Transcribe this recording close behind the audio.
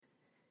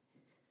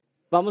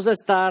Vamos a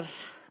estar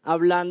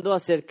hablando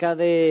acerca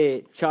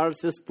de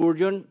Charles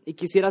Spurgeon y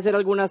quisiera hacer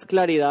algunas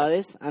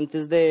claridades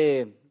antes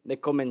de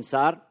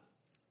comenzar.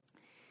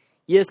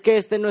 Y es que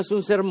este no es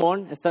un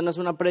sermón, esta no es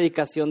una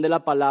predicación de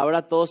la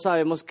palabra. Todos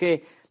sabemos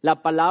que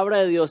la palabra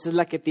de Dios es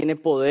la que tiene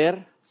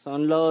poder,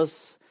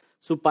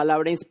 su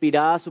palabra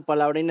inspirada, su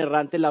palabra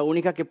inerrante, la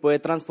única que puede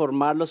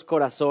transformar los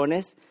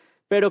corazones.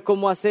 Pero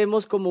como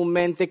hacemos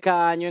comúnmente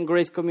cada año en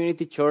Grace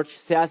Community Church,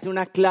 se hace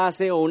una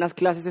clase o unas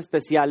clases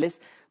especiales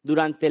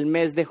durante el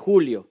mes de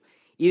julio.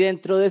 Y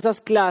dentro de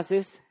esas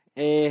clases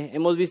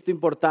hemos visto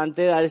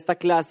importante dar esta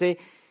clase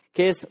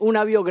que es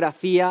una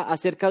biografía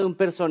acerca de un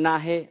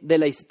personaje de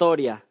la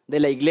historia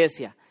de la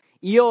iglesia.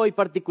 Y hoy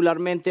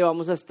particularmente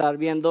vamos a estar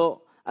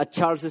viendo a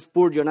Charles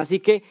Spurgeon. Así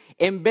que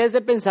en vez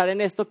de pensar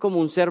en esto como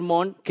un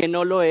sermón, que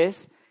no lo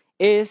es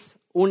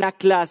una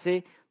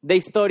clase de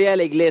historia de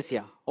la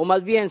iglesia, o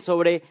más bien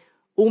sobre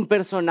un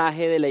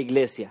personaje de la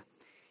iglesia.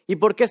 ¿Y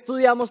por qué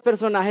estudiamos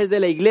personajes de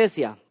la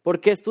iglesia? ¿Por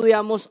qué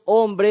estudiamos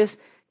hombres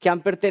que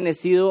han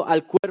pertenecido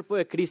al cuerpo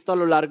de Cristo a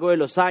lo largo de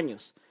los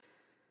años?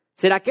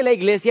 ¿Será que la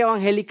iglesia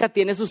evangélica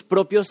tiene sus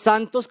propios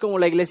santos como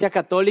la iglesia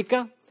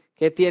católica?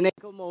 Que tiene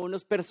como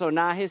unos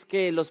personajes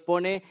que los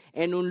pone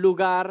en un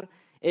lugar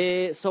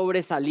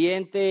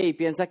sobresaliente y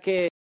piensa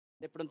que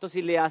de pronto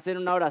si le hacen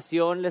una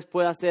oración les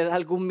puede hacer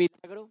algún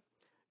milagro.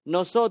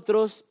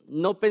 Nosotros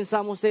no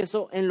pensamos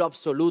eso en lo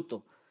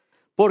absoluto.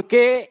 ¿Por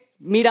qué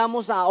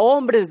miramos a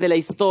hombres de la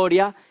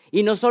historia,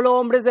 y no solo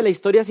hombres de la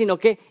historia, sino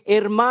que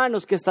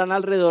hermanos que están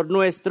alrededor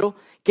nuestro,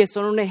 que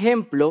son un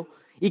ejemplo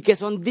y que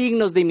son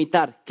dignos de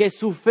imitar, que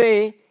su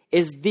fe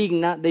es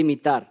digna de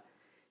imitar?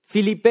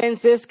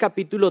 Filipenses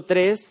capítulo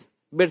 3,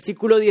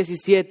 versículo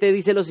 17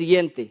 dice lo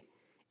siguiente: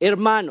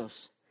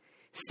 hermanos,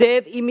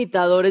 sed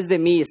imitadores de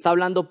mí, está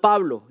hablando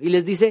Pablo, y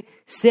les dice,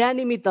 sean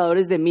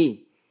imitadores de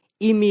mí,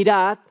 y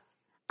mirad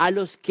a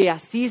los que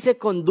así se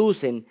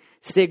conducen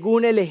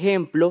según el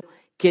ejemplo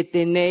que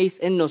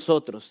tenéis en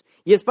nosotros.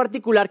 Y es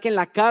particular que en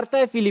la carta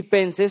de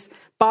Filipenses,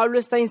 Pablo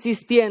está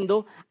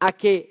insistiendo a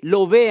que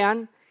lo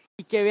vean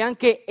y que vean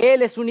que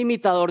él es un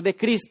imitador de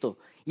Cristo.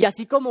 Y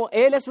así como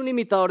él es un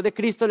imitador de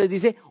Cristo, les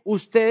dice,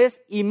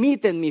 ustedes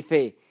imiten mi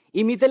fe,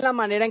 imiten la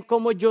manera en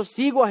cómo yo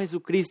sigo a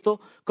Jesucristo,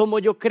 cómo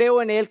yo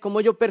creo en él, cómo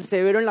yo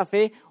persevero en la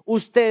fe,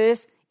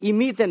 ustedes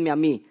imítenme a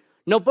mí.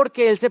 No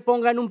porque él se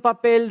ponga en un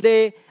papel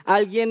de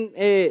alguien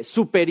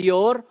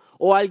superior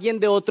o alguien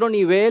de otro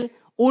nivel,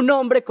 un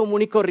hombre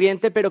común y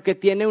corriente, pero que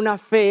tiene una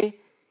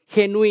fe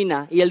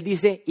genuina. Y él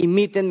dice,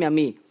 imítenme a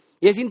mí.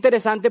 Y es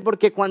interesante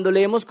porque cuando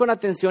leemos con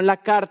atención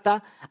la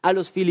carta a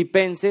los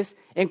filipenses,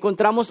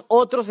 encontramos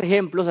otros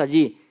ejemplos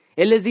allí.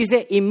 Él les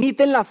dice,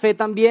 imiten la fe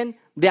también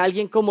de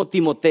alguien como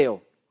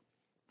Timoteo.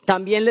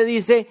 También le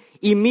dice,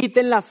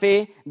 imiten la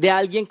fe de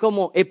alguien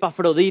como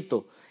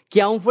Epafrodito, que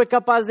aún fue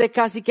capaz de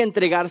casi que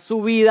entregar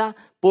su vida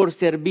por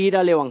servir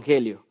al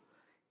evangelio.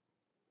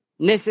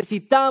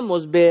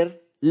 Necesitamos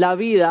ver la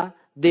vida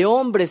de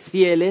hombres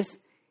fieles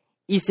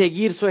y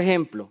seguir su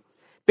ejemplo.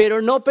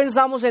 Pero no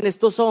pensamos en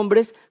estos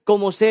hombres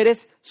como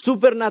seres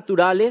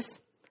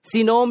supernaturales,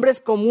 sino hombres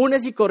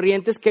comunes y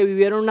corrientes que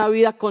vivieron una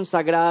vida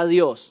consagrada a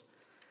Dios.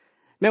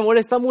 Me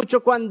molesta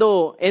mucho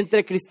cuando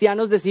entre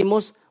cristianos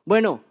decimos,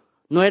 bueno,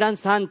 no eran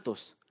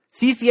santos.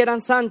 Sí eran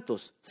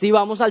santos, si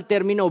vamos al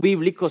término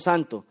bíblico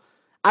santo.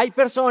 Hay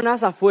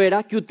personas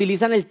afuera que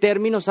utilizan el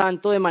término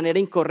santo de manera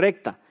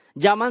incorrecta.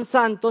 Llaman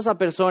santos a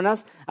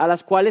personas a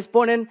las cuales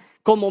ponen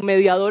como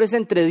mediadores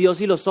entre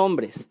Dios y los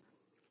hombres.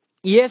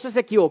 Y eso es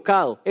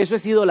equivocado, eso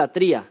es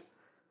idolatría.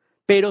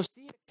 Pero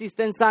sí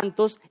existen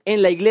santos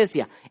en la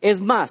iglesia. Es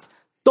más,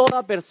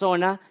 toda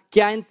persona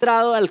que ha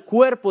entrado al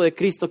cuerpo de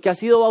Cristo, que ha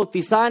sido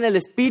bautizada en el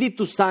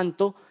Espíritu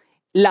Santo,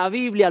 la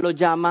Biblia lo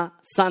llama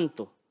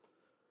santo.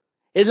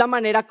 Es la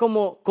manera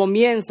como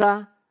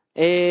comienza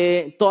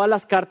todas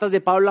las cartas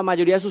de Pablo, la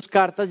mayoría de sus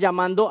cartas,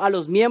 llamando a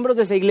los miembros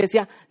de esa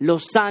iglesia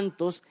los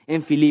santos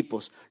en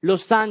Filipos,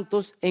 los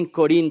santos en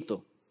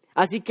Corinto.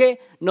 Así que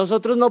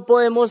nosotros no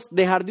podemos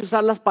dejar de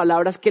usar las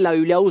palabras que la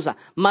Biblia usa,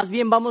 más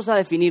bien vamos a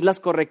definirlas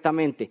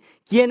correctamente.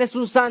 ¿Quién es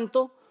un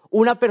santo?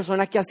 Una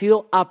persona que ha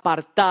sido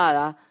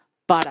apartada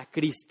para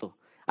Cristo.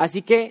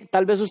 Así que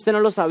tal vez usted no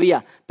lo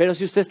sabía, pero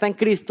si usted está en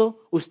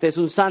Cristo, usted es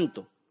un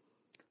santo.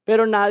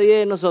 Pero nadie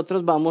de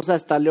nosotros vamos a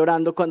estarle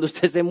orando cuando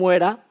usted se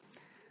muera,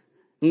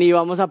 ni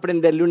vamos a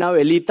prenderle una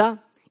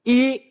velita,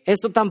 y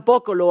esto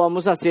tampoco lo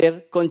vamos a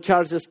hacer con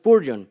Charles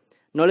Spurgeon.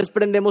 No les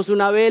prendemos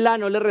una vela,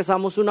 no les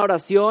rezamos una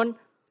oración,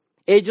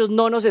 ellos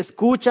no nos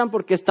escuchan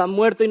porque están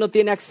muertos y no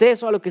tienen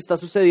acceso a lo que está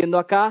sucediendo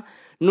acá.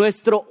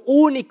 Nuestro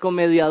único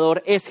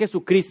mediador es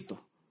Jesucristo.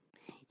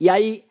 Y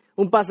hay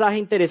un pasaje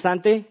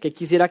interesante que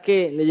quisiera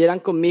que leyeran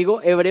conmigo,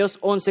 Hebreos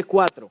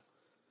 11:4,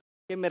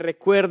 que me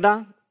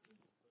recuerda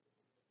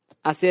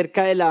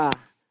acerca de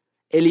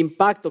el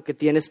impacto que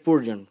tiene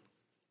Spurgeon.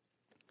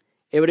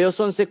 Hebreos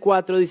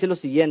 11:4 dice lo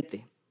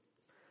siguiente: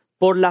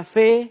 por la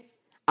fe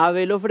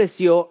Abel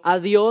ofreció a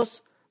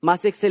Dios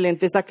más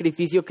excelente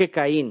sacrificio que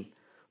Caín,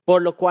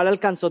 por lo cual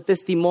alcanzó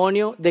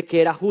testimonio de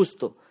que era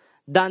justo,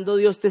 dando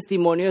Dios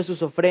testimonio de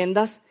sus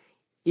ofrendas,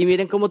 Y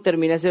miren cómo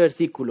termina ese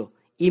versículo.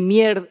 Y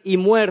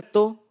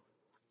muerto,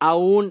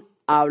 aún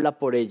habla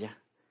por ella.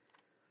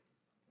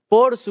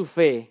 Por su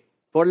fe,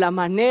 por la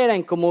manera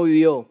en cómo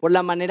vivió, por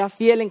la manera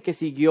fiel en que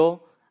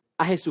siguió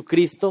a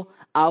Jesucristo,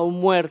 aún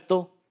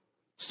muerto,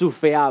 su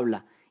fe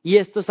habla. Y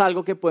esto es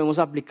algo que podemos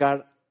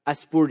aplicar a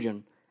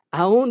Spurgeon.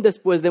 Aún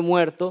después de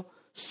muerto,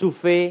 su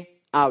fe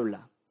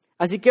habla.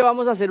 Así que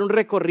vamos a hacer un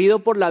recorrido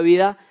por la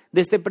vida de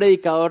este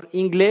predicador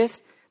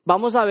inglés.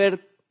 Vamos a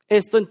ver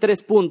esto en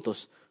 3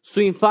 puntos.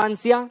 Su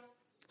infancia,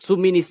 su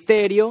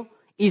ministerio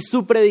y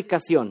su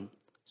predicación.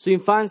 Su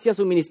infancia,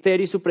 su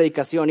ministerio y su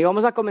predicación. Y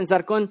vamos a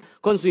comenzar con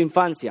su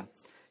infancia.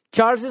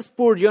 Charles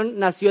Spurgeon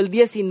nació el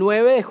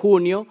 19 de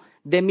junio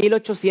de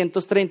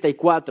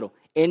 1834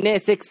 en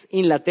Essex,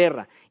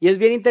 Inglaterra. Y es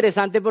bien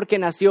interesante porque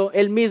nació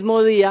el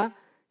mismo día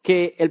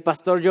que el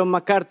pastor John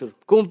MacArthur.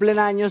 Cumplen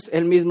años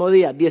el mismo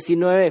día,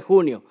 19 de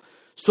junio.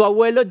 Su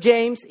abuelo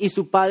James y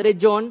su padre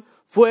John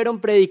fueron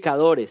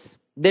predicadores.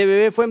 De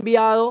bebé fue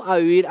enviado a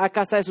vivir a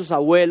casa de sus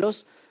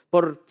abuelos.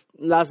 Por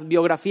las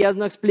biografías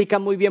no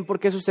explican muy bien por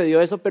qué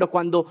sucedió eso, pero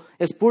cuando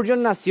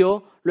Spurgeon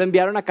nació, lo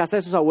enviaron a casa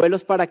de sus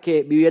abuelos para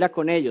que viviera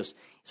con ellos.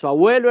 Su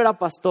abuelo era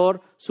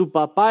pastor, su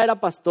papá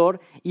era pastor,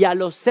 y a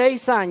los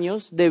 6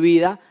 años de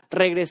vida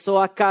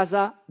regresó a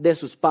casa de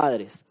sus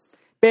padres.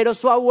 Pero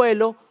su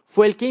abuelo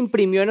fue el que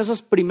imprimió en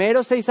esos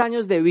primeros 6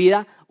 años de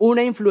vida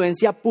una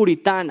influencia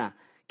puritana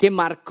que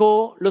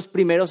marcó los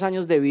primeros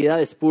años de vida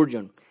de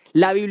Spurgeon.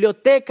 La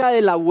biblioteca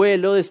del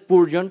abuelo de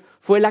Spurgeon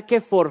fue la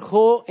que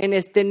forjó en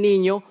este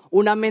niño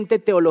una mente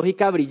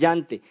teológica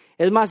brillante.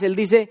 Es más, él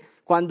dice,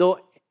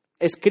 cuando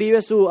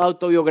escribe su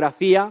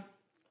autobiografía,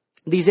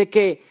 dice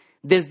que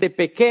desde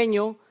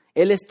pequeño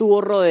él estuvo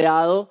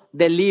rodeado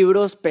de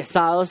libros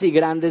pesados y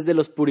grandes de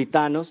los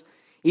puritanos,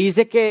 y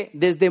dice que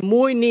desde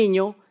muy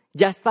niño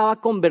ya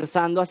estaba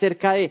conversando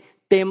acerca de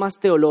temas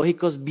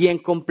teológicos bien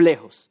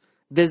complejos,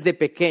 desde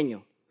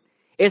pequeño.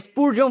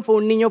 Spurgeon fue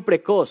un niño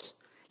precoz.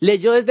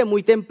 Leyó desde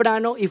muy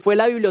temprano y fue a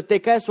la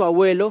biblioteca de su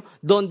abuelo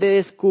donde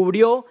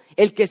descubrió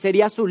el que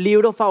sería su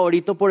libro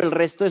favorito por el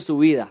resto de su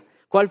vida.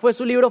 ¿Cuál fue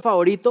su libro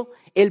favorito?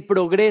 El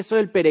progreso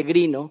del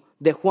peregrino,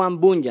 de Juan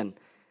Bunyan.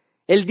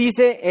 Él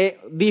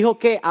dijo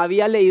que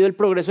había leído el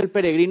progreso del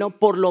peregrino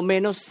por lo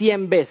menos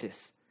 100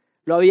 veces.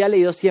 Lo había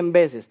leído 100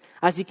 veces.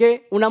 Así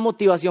que una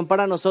motivación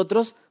para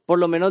nosotros, por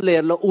lo menos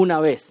leerlo una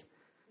vez.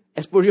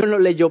 Spurgeon lo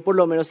leyó por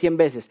lo menos 100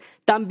 veces.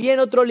 También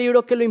otro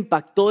libro que lo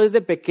impactó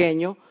desde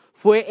pequeño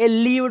fue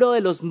el libro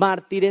de los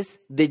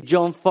mártires de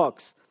John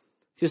Foxe.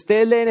 Si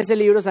ustedes leen ese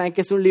libro, saben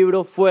que es un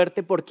libro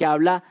fuerte porque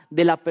habla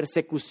de la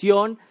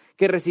persecución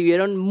que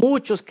recibieron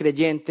muchos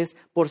creyentes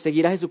por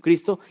seguir a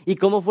Jesucristo y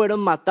cómo fueron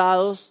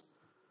matados,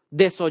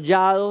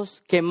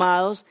 desollados,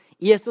 quemados.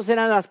 Y estos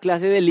eran las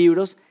clases de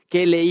libros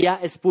que leía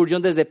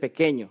Spurgeon desde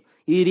pequeño.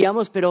 Y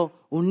diríamos, pero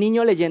un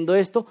niño leyendo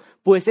esto,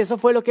 pues eso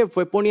fue lo que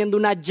fue poniendo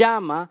una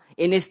llama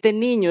en este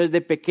niño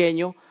desde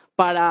pequeño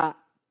para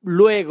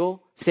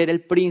luego ser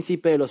el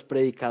príncipe de los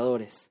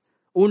predicadores.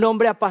 Un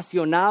hombre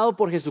apasionado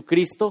por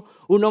Jesucristo,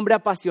 un hombre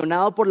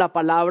apasionado por la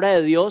palabra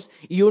de Dios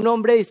y un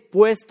hombre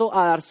dispuesto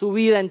a dar su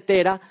vida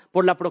entera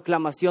por la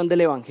proclamación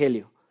del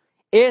evangelio.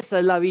 Esa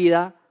es la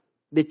vida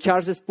de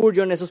Charles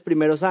Spurgeon en esos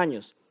primeros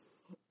años.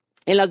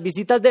 En las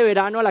visitas de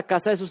verano a la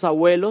casa de sus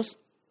abuelos,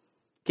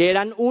 que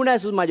eran una de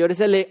sus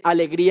mayores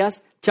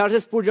alegrías,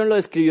 Charles Spurgeon lo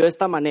describió de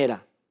esta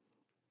manera.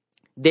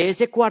 De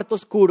ese cuarto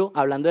oscuro,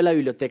 hablando de la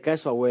biblioteca de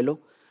su abuelo,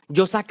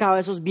 yo sacaba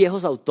esos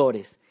viejos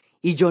autores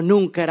y yo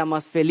nunca era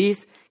más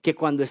feliz que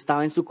cuando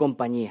estaba en su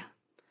compañía.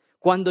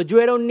 Cuando yo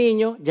era un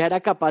niño, ya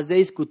era capaz de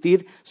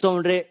discutir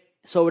sobre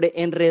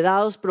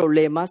enredados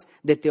problemas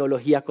de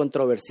teología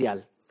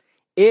controversial.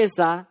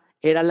 Esa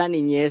era la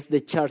niñez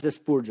de Charles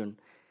Spurgeon.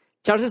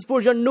 Charles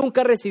Spurgeon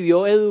nunca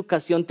recibió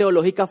educación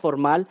teológica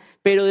formal,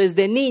 pero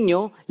desde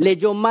niño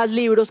leyó más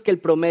libros que el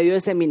promedio de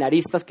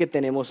seminaristas que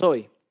tenemos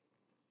hoy.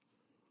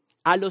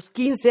 A los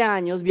 15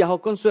 años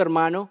viajó con su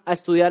hermano a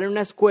estudiar en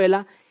una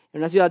escuela en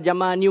una ciudad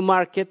llamada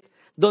Newmarket,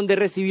 donde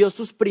recibió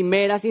sus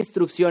primeras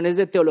instrucciones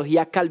de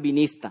teología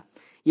calvinista.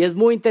 Y es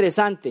muy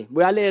interesante.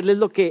 Voy a leerles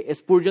lo que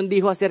Spurgeon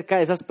dijo acerca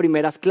de esas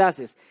primeras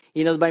clases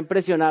y nos va a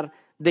impresionar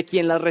de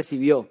quién las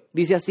recibió.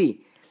 Dice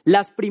así: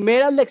 las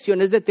primeras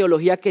lecciones de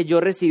teología que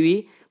yo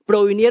recibí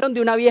provinieron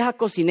de una vieja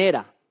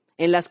cocinera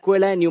en la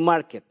escuela de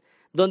Newmarket,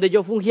 donde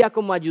yo fungía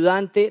como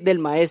ayudante del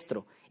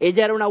maestro.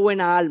 Ella era una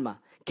buena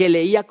alma que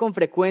leía con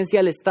frecuencia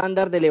el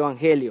estándar del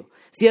evangelio.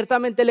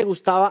 Ciertamente le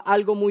gustaba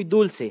algo muy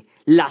dulce,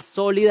 la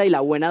sólida y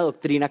la buena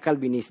doctrina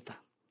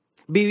calvinista.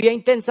 Vivía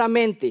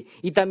intensamente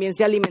y también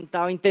se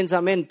alimentaba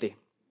intensamente.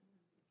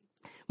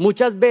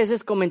 Muchas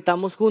veces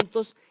comentamos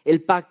juntos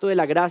el pacto de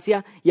la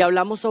gracia y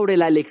hablamos sobre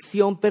la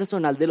elección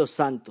personal de los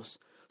santos,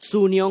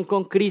 su unión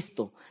con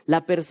Cristo,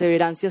 la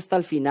perseverancia hasta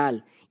el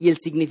final y el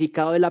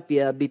significado de la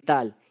piedad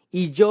vital.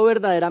 Y yo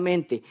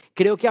verdaderamente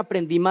creo que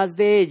aprendí más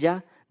de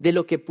ella de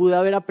lo que pude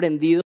haber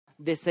aprendido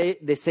de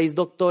 6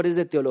 doctores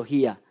de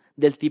teología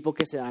del tipo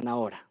que se dan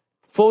ahora.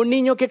 Fue un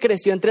niño que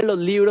creció entre los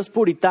libros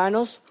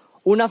puritanos,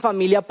 una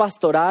familia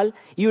pastoral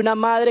y una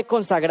madre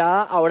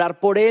consagrada a orar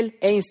por él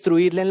e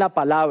instruirle en la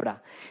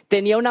palabra.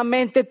 Tenía una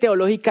mente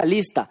teológica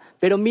lista,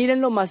 pero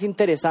miren lo más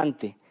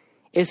interesante.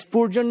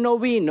 Spurgeon no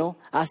vino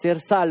a ser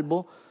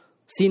salvo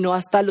sino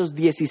hasta los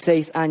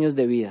 16 años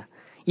de vida.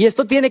 Y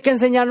esto tiene que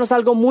enseñarnos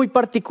algo muy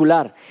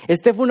particular.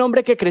 Este fue un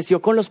hombre que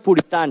creció con los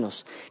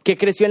puritanos, que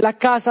creció en la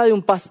casa de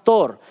un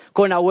pastor,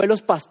 con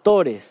abuelos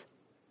pastores.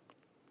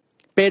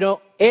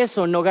 Pero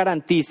eso no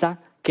garantiza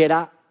que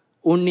era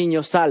un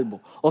niño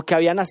salvo o que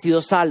había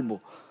nacido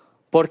salvo,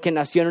 porque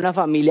nació en una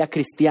familia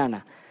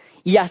cristiana.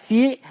 Y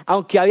así,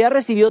 aunque había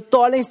recibido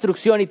toda la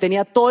instrucción y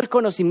tenía todo el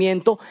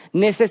conocimiento,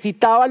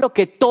 necesitaba lo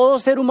que todo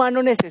ser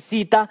humano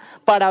necesita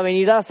para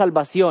venir a la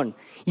salvación.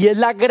 Y es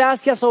la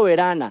gracia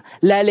soberana,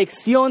 la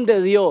elección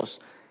de Dios.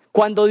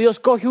 Cuando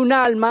Dios coge un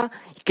alma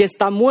que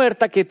está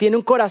muerta, que tiene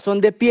un corazón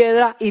de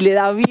piedra y le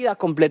da vida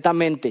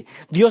completamente.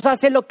 Dios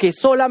hace lo que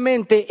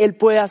solamente Él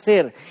puede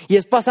hacer, y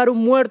es pasar un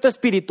muerto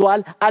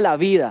espiritual a la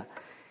vida.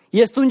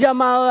 Y esto es un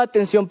llamado de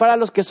atención para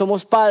los que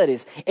somos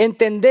padres.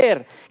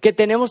 Entender que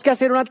tenemos que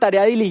hacer una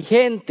tarea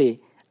diligente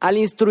al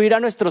instruir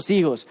a nuestros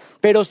hijos,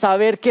 pero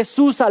saber que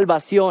su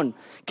salvación,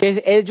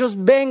 que ellos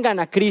vengan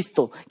a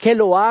Cristo, que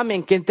lo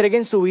amen, que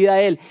entreguen su vida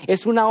a Él,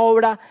 es una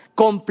obra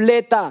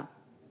completa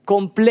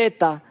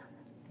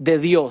de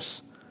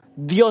Dios.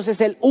 Dios es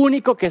el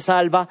único que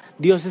salva,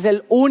 Dios es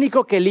el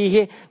único que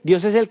elige,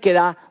 Dios es el que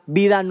da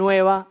vida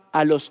nueva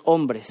a los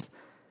hombres.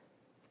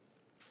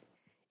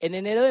 En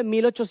enero de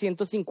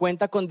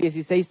 1850, con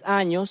 16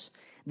 años,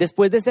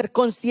 después de ser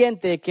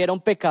consciente de que era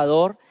un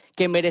pecador,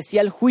 que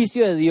merecía el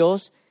juicio de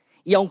Dios,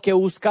 y aunque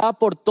buscaba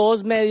por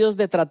todos medios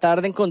de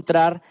tratar de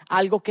encontrar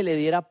algo que le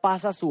diera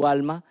paz a su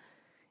alma,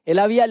 él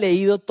había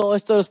leído todo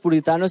esto de los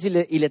puritanos y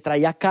le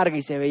traía carga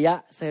y se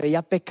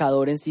veía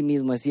pecador en sí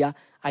mismo. Decía,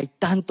 hay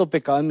tanto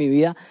pecado en mi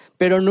vida,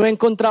 pero no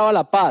encontraba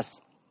la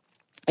paz.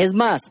 Es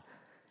más,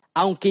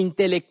 aunque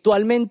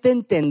intelectualmente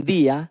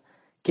entendía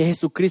que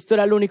Jesucristo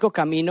era el único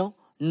camino,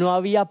 no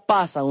había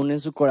paz aún en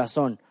su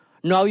corazón.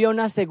 No había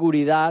una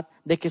seguridad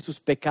de que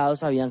sus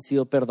pecados habían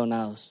sido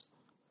perdonados.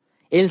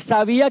 Él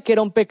sabía que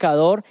era un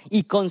pecador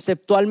y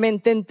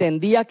conceptualmente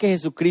entendía que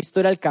Jesucristo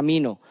era el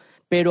camino,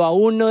 pero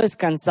aún no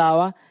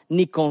descansaba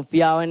ni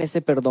confiaba en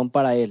ese perdón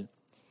para él.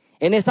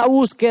 En esa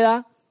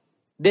búsqueda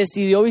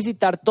decidió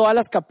visitar todas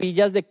las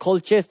capillas de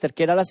Colchester,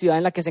 que era la ciudad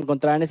en la que se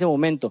encontraba en ese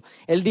momento.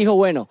 Él dijo,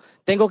 bueno,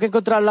 tengo que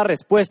encontrar la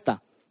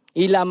respuesta.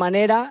 Y la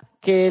manera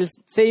que él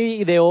se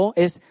ideó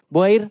es,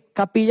 voy a ir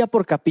capilla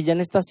por capilla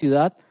en esta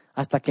ciudad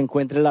hasta que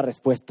encuentre la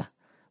respuesta.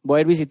 Voy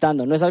a ir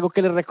visitando. No es algo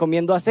que les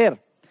recomiendo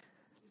hacer,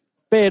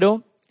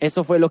 pero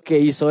eso fue lo que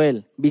hizo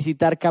él,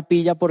 visitar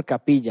capilla por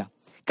capilla.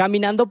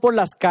 Caminando por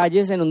las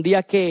calles en un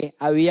día que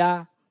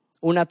había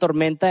una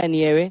tormenta de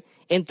nieve,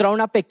 entró a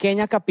una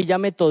pequeña capilla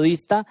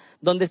metodista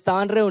donde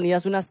estaban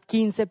reunidas unas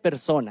 15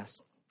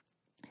 personas.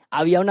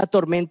 Había una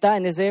tormenta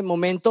en ese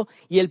momento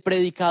y el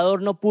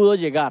predicador no pudo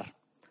llegar.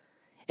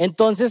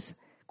 Entonces,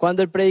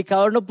 cuando el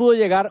predicador no pudo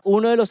llegar,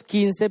 uno de las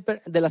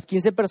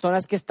 15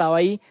 personas que estaba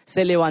ahí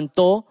se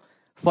levantó,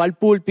 fue al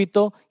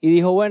púlpito y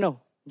dijo,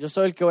 bueno, yo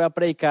soy el que voy a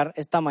predicar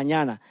esta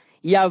mañana.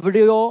 Y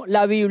abrió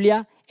la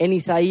Biblia en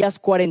Isaías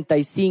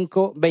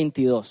 45,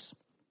 22.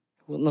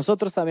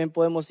 Nosotros también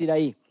podemos ir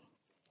ahí.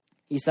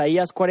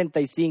 Isaías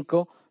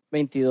 45,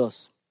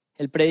 22.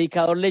 El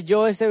predicador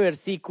leyó ese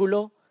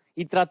versículo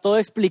y trató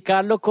de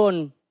explicarlo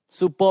con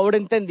su pobre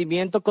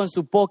entendimiento, con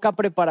su poca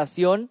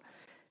preparación,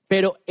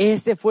 pero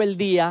ese fue el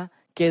día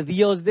que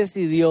Dios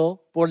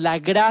decidió, por la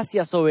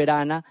gracia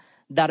soberana,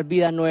 dar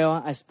vida nueva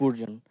a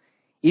Spurgeon.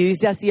 Y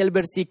dice así el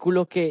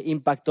versículo que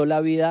impactó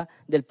la vida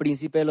del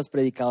príncipe de los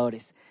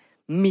predicadores.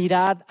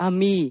 Mirad a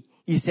mí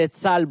y sed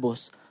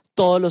salvos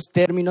todos los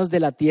términos de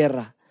la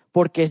tierra,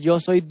 porque yo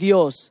soy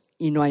Dios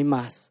y no hay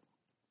más.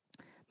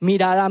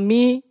 Mirad a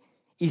mí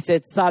y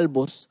sed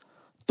salvos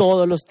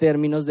todos los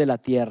términos de la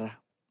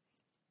tierra,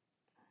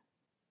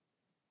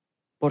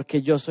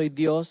 porque yo soy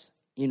Dios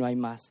y no hay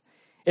más.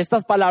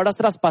 Estas palabras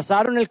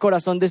traspasaron el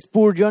corazón de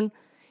Spurgeon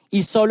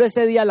y solo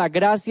ese día la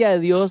gracia de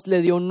Dios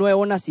le dio un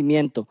nuevo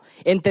nacimiento.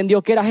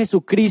 Entendió que era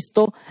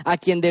Jesucristo a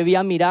quien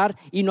debía mirar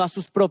y no a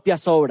sus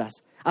propias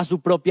obras, a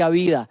su propia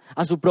vida,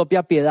 a su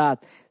propia piedad.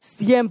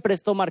 Siempre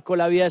esto marcó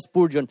la vida de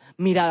Spurgeon.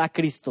 Mirad a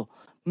Cristo,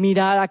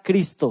 mirad a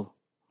Cristo.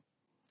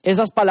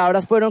 Esas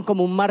palabras fueron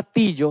como un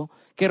martillo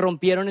que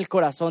rompieron el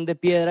corazón de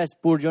piedra de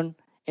Spurgeon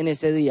en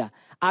ese día.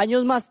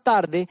 Años más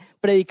tarde,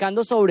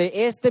 predicando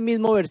sobre este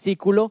mismo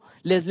versículo,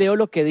 les leo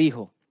lo que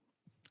dijo.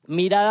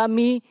 Mirad a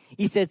mí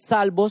y sed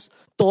salvos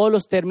todos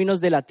los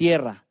términos de la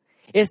tierra.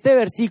 Este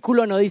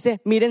versículo no dice,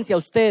 mírense a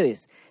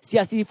ustedes. Si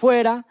así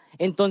fuera,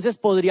 entonces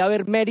podría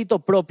haber mérito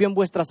propio en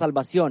vuestra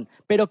salvación.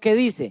 Pero ¿qué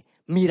dice?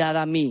 Mirad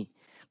a mí.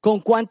 ¿Con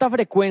cuánta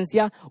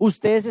frecuencia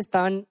ustedes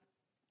están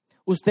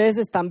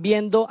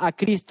viendo a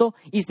Cristo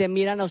y se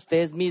miran a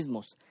ustedes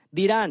mismos?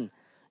 Dirán,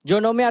 yo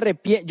no me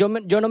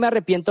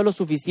arrepiento lo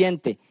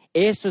suficiente.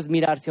 Eso es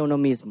mirarse a uno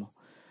mismo.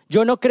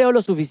 Yo no creo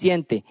lo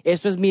suficiente.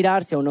 Eso es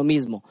mirarse a uno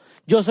mismo.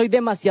 Yo soy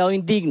demasiado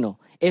indigno.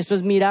 Eso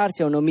es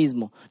mirarse a uno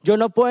mismo. Yo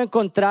no puedo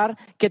encontrar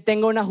que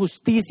tenga una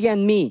justicia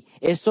en mí.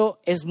 Eso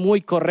es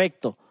muy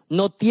correcto.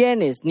 No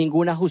tienes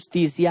ninguna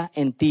justicia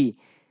en ti.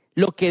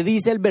 Lo que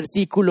dice el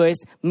versículo es,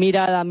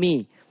 mirad a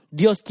mí.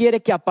 Dios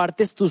quiere que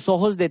apartes tus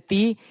ojos de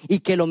ti y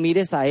que lo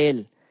mires a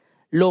Él.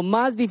 Lo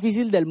más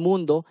difícil del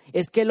mundo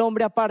es que el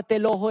hombre aparte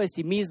el ojo de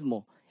sí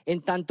mismo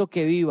en tanto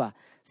que viva.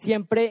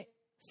 Siempre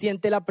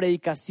siente la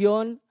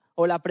predicación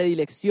o la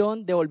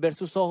predilección de volver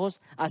sus ojos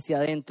hacia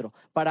adentro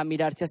para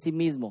mirarse a sí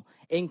mismo.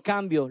 En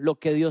cambio, lo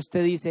que Dios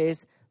te dice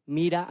es,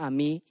 mira a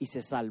mí y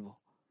sé salvo.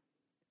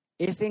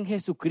 Es en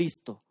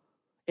Jesucristo,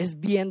 es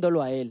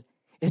viéndolo a Él,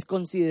 es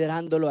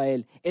considerándolo a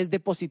Él, es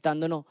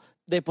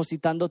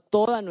depositando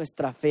toda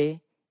nuestra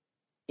fe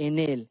en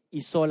Él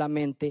y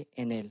solamente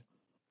en Él.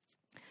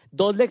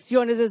 2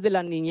 lecciones desde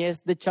la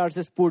niñez de Charles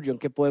Spurgeon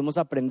que podemos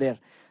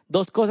aprender.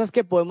 2 cosas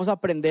que podemos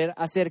aprender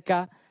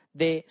acerca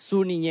de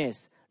su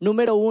niñez.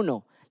 Número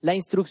 1, la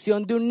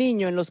instrucción de un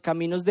niño en los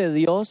caminos de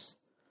Dios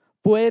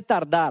puede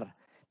tardar,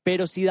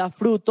 pero si da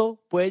fruto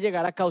puede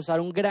llegar a causar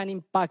un gran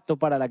impacto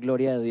para la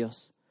gloria de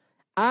Dios.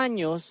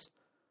 Años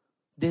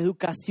de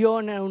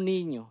educación a un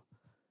niño,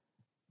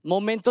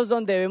 momentos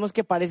donde vemos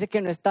que parece que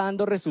no está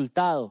dando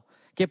resultado,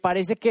 que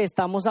parece que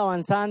estamos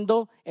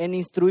avanzando en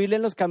instruirle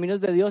en los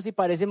caminos de Dios y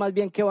parece más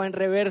bien que va en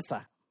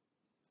reversa.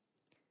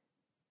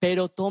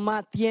 Pero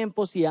toma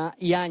tiempos y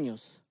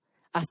años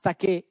hasta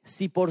que,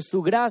 si por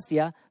su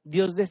gracia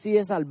Dios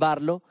decide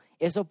salvarlo,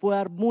 eso puede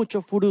dar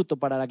mucho fruto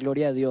para la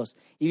gloria de Dios.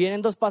 Y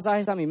vienen 2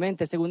 pasajes a mi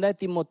mente, 2 de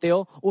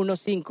Timoteo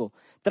 1:5,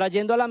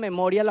 trayendo a la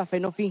memoria la fe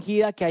no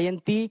fingida que hay en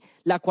ti,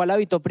 la cual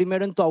habitó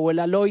primero en tu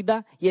abuela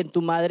Loida y en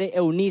tu madre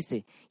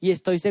Eunice, y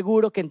estoy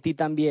seguro que en ti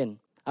también.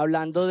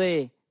 Hablando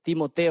de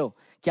Timoteo,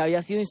 que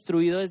había sido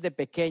instruido desde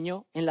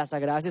pequeño en las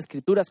Sagradas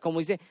Escrituras, como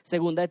dice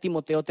 2 de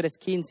Timoteo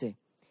 3:15.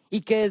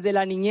 Y que desde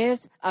la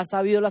niñez has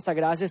sabido las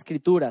Sagradas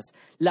Escrituras,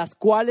 las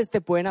cuales te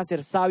pueden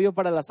hacer sabio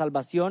para la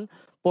salvación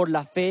por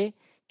la fe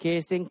que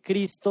es en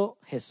Cristo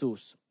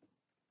Jesús.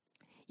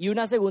 Y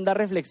una segunda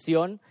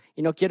reflexión,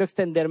 y no quiero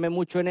extenderme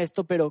mucho en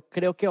esto, pero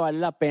creo que vale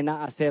la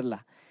pena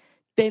hacerla.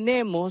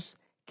 Tenemos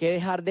que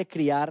dejar de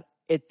criar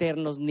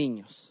eternos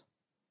niños.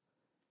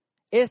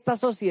 Esta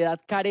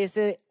sociedad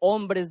carece de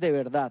hombres de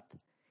verdad.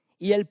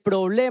 Y el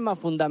problema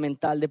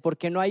fundamental de por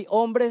qué no hay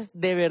hombres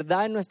de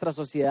verdad en nuestra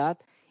sociedad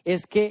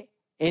es que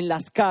en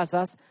las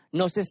casas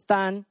no se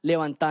están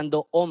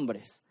levantando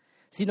hombres,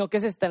 sino que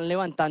se están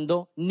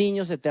levantando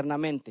niños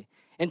eternamente.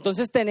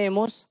 Entonces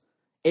tenemos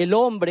el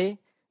hombre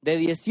de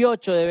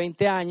 18, de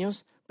 20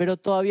 años, pero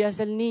todavía es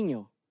el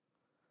niño.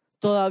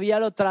 Todavía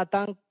lo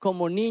tratan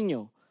como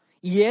niño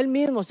y él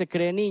mismo se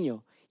cree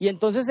niño. Y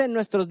entonces en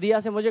nuestros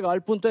días hemos llegado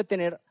al punto de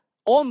tener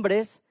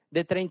hombres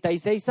de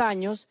 36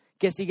 años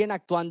que siguen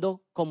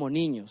actuando como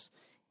niños.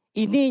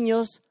 Y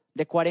niños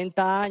de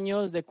 40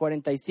 años, de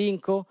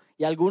 45,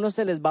 y a algunos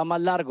se les va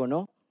más largo,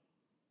 ¿no?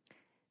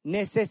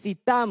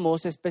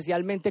 Necesitamos,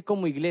 especialmente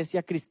como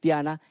iglesia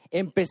cristiana,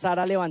 empezar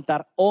a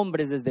levantar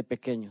hombres desde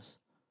pequeños.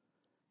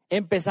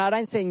 Empezar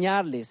a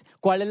enseñarles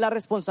cuál es la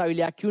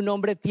responsabilidad que un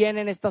hombre tiene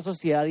en esta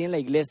sociedad y en la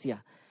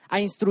iglesia. A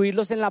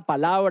instruirlos en la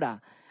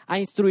palabra, a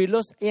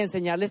instruirlos y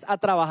enseñarles a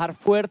trabajar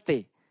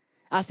fuerte,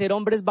 a ser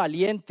hombres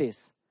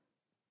valientes.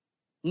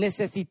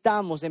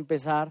 Necesitamos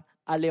empezar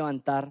a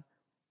levantar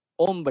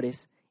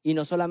hombres y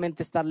no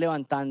solamente estar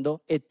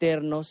levantando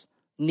eternos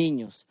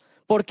niños.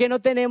 ¿Por qué no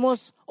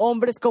tenemos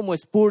hombres como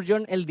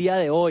Spurgeon el día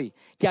de hoy,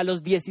 que a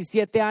los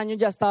 17 años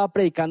ya estaba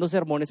predicando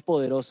sermones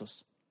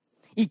poderosos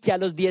y que a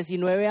los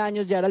 19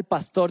 años ya era el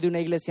pastor de una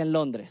iglesia en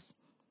Londres?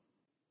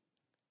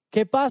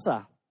 ¿Qué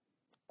pasa?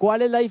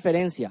 ¿Cuál es la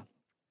diferencia?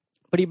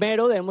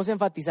 Primero debemos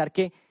enfatizar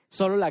que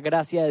solo la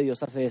gracia de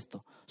Dios hace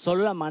esto.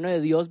 Solo la mano de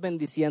Dios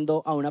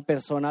bendiciendo a una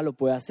persona lo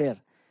puede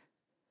hacer.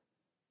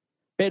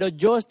 Pero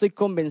yo estoy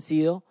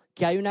convencido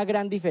que hay una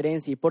gran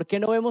diferencia. ¿Y por qué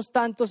no vemos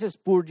tantos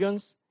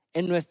Spurgeons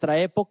en nuestra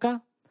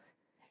época?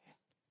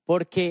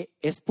 Porque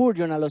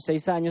Spurgeon a los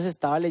 6 años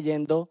estaba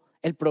leyendo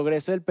El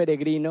progreso del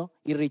peregrino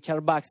y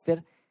Richard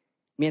Baxter,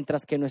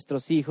 mientras que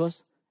nuestros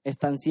hijos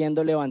están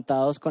siendo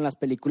levantados con las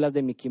películas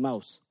de Mickey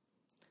Mouse.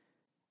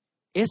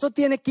 Eso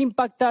tiene que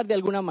impactar de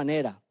alguna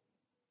manera.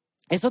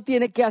 Eso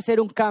tiene que hacer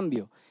un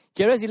cambio.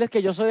 Quiero decirles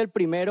que yo soy el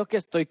primero que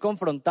estoy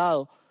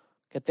confrontado,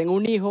 que tengo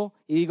un hijo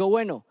y digo,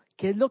 bueno,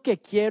 ¿qué es lo que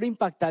quiero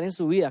impactar en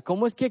su vida?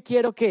 ¿Cómo es que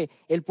quiero que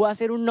él pueda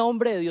ser un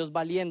hombre de Dios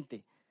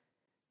valiente?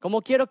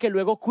 ¿Cómo quiero que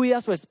luego cuide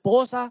a su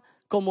esposa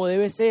como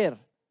debe ser?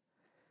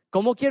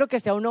 ¿Cómo quiero que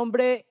sea un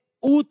hombre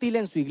útil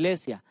en su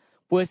iglesia?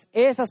 Pues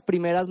esas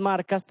primeras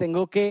marcas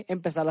tengo que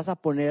empezarlas a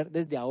poner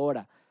desde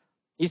ahora.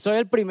 Y soy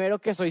el primero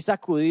que soy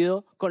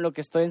sacudido con lo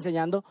que estoy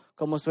enseñando,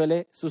 como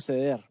suele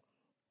suceder.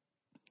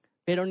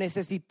 Pero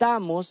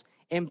necesitamos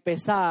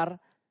empezar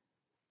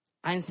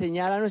a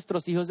enseñar a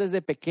nuestros hijos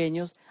desde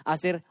pequeños a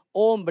ser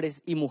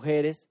hombres y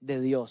mujeres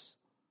de Dios.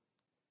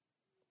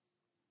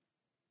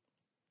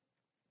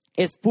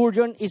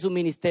 Spurgeon y su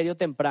ministerio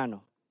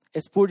temprano.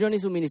 Spurgeon y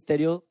su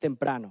ministerio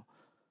temprano.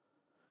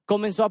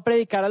 Comenzó a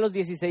predicar a los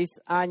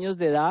 16 años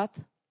de edad,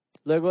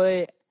 luego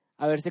de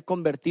haberse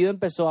convertido,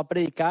 empezó a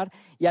predicar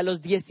y a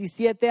los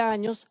 17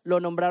 años lo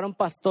nombraron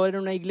pastor en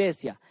una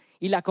iglesia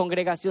y la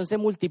congregación se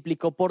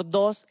multiplicó por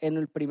 2 en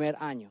el primer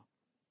año.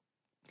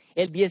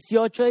 El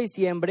 18 de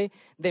diciembre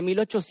de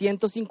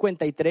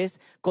 1853,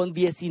 con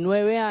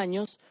 19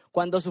 años,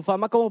 cuando su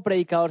fama como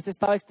predicador se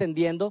estaba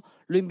extendiendo,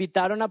 lo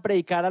invitaron a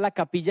predicar a la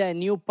capilla de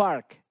New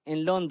Park,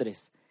 en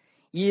Londres.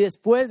 Y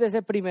después de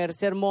ese primer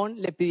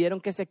sermón, le pidieron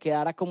que se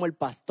quedara como el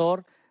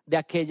pastor de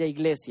aquella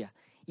iglesia.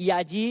 Y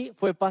allí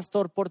fue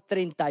pastor por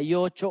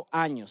 38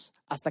 años,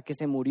 hasta que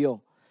se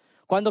murió.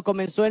 Cuando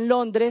comenzó en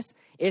Londres,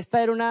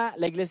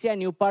 la iglesia de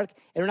New Park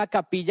era una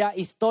capilla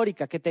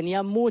histórica que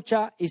tenía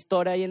mucha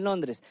historia ahí en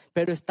Londres,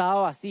 pero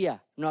estaba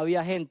vacía, no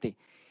había gente.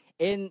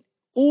 En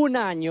un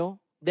año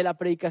de la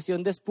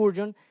predicación de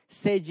Spurgeon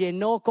se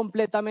llenó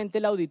completamente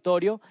el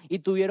auditorio y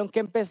tuvieron que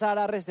empezar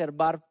a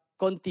reservar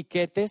con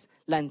tiquetes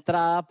la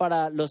entrada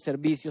para los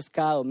servicios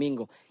cada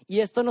domingo.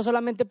 Y esto no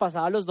solamente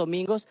pasaba los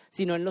domingos,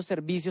 sino en los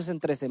servicios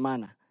entre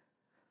semana.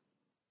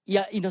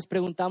 Y nos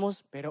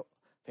preguntamos, ¿pero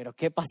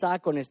qué pasaba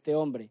con este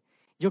hombre?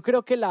 Yo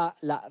creo que la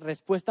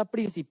respuesta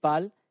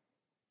principal,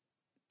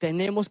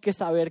 tenemos que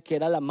saber que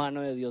era la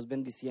mano de Dios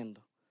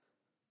bendiciendo.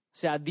 O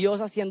sea, Dios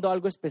haciendo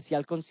algo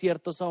especial con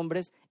ciertos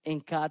hombres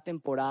en cada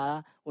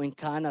temporada o en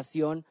cada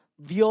nación.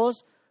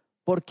 Dios,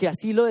 porque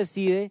así lo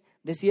decide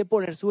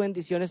poner su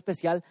bendición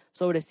especial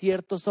sobre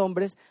ciertos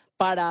hombres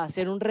para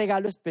hacer un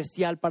regalo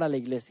especial para la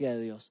iglesia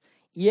de Dios.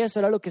 Y eso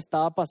era lo que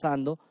estaba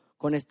pasando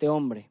con este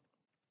hombre.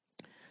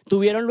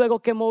 Tuvieron luego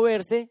que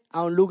moverse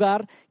a un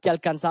lugar que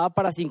alcanzaba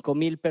para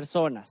 5,000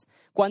 personas.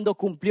 Cuando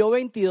cumplió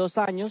 22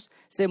 años,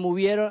 se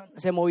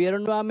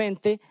movieron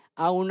nuevamente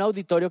a un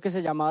auditorio que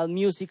se llamaba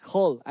Music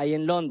Hall, ahí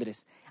en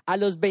Londres. A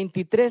los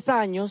 23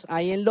 años,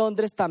 ahí en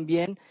Londres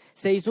también,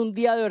 se hizo un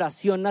día de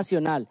oración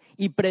nacional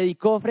y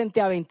predicó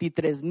frente a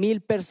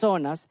 23,000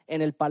 personas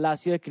en el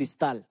Palacio de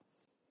Cristal.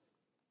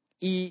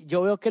 Y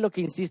yo veo que lo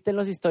que insisten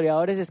los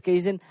historiadores es que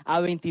dicen a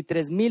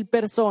 23,000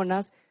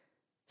 personas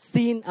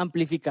sin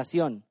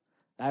amplificación.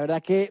 La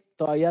verdad que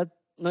todavía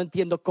no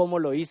entiendo cómo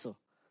lo hizo,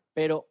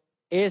 pero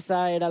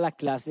esa era la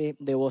clase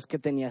de voz que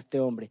tenía este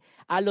hombre.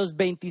 A los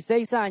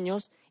 26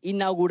 años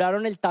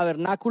inauguraron el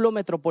tabernáculo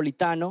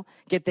metropolitano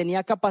que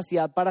tenía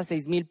capacidad para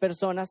 6,000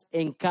 personas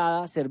en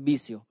cada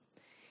servicio.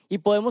 Y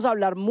podemos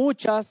hablar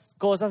muchas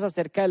cosas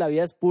acerca de la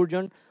vida de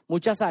Spurgeon,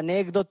 muchas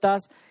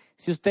anécdotas.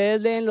 Si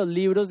ustedes leen los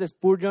libros de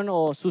Spurgeon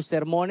o sus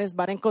sermones,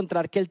 van a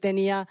encontrar que él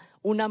tenía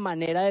una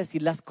manera de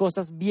decir las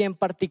cosas bien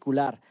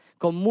particular,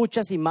 con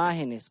muchas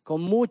imágenes,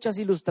 con muchas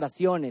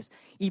ilustraciones,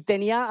 y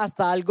tenía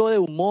hasta algo de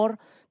humor,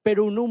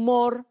 pero un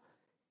humor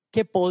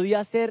que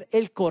podía ser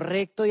el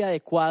correcto y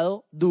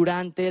adecuado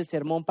durante el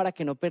sermón para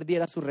que no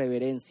perdiera su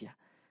reverencia.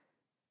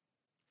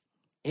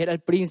 Era el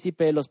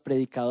príncipe de los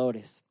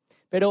predicadores.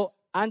 Pero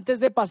antes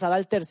de pasar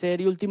al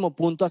tercer y último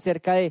punto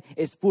acerca de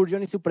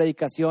Spurgeon y su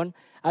predicación,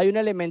 hay un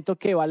elemento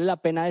que vale la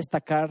pena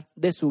destacar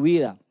de su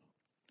vida.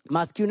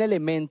 Más que un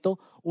elemento,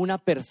 una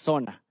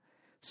persona.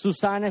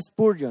 Susana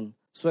Spurgeon,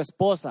 su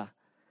esposa.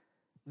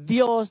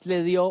 Dios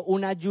le dio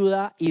una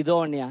ayuda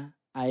idónea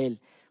a él.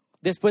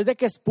 Después de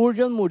que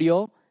Spurgeon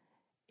murió,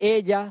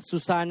 ella,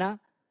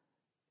 Susana,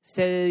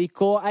 se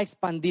dedicó a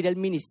expandir el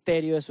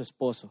ministerio de su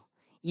esposo.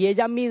 Y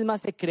ella misma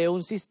se creó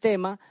un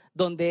sistema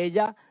donde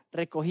ella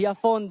recogía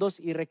fondos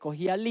y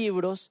recogía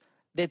libros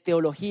de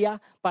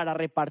teología para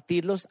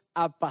repartirlos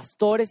a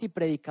pastores y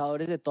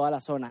predicadores de toda la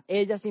zona.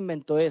 Ella se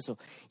inventó eso.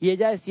 Y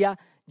ella decía,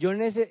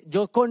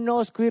 yo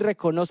conozco y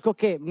reconozco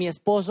que mi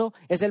esposo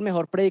es el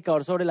mejor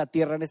predicador sobre la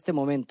tierra en este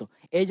momento.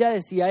 Ella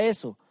decía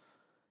eso.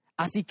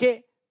 Así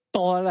que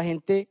toda la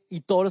gente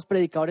y todos los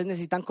predicadores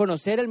necesitan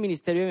conocer el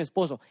ministerio de mi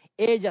esposo.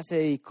 Ella se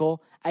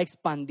dedicó a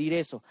expandir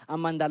eso, a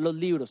mandar los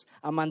libros,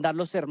 a mandar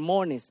los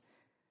sermones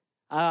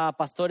a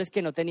pastores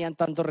que no tenían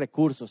tantos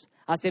recursos,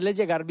 a hacerles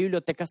llegar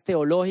bibliotecas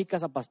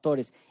teológicas a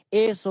pastores.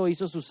 Eso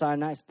hizo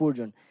Susana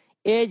Spurgeon.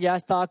 Ella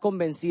estaba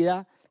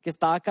convencida que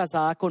estaba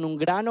casada con un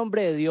gran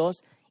hombre de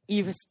Dios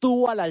y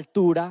estuvo a la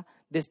altura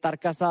de estar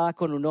casada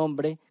con un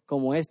hombre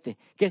como este,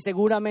 que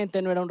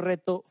seguramente no era un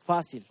reto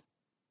fácil.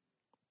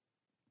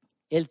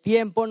 El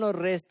tiempo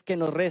que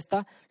nos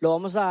resta lo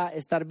vamos a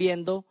estar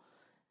viendo,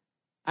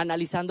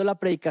 analizando la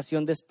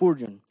predicación de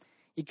Spurgeon.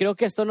 Y creo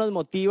que esto nos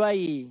motiva,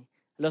 y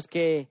los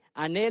que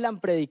anhelan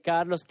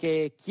predicar, los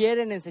que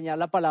quieren enseñar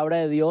la palabra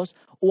de Dios,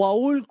 o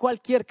aún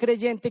cualquier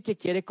creyente que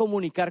quiere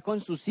comunicar con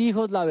sus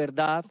hijos la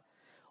verdad,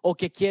 o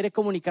que quiere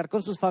comunicar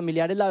con sus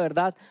familiares la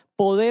verdad,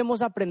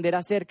 podemos aprender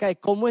acerca de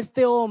cómo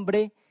este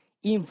hombre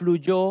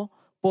influyó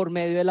por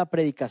medio de la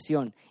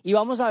predicación. Y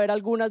vamos a ver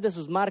algunas de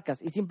sus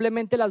marcas y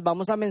simplemente las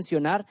vamos a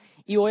mencionar,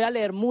 y voy a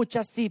leer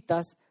muchas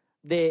citas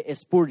de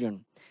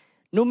Spurgeon.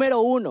 Número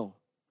 1,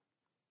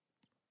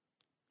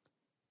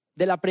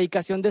 de la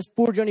predicación de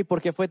Spurgeon y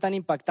por qué fue tan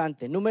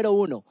impactante. Número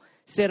 1,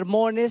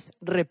 sermones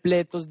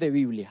repletos de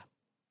Biblia.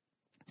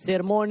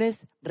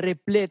 Sermones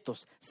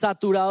repletos,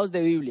 saturados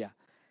de Biblia.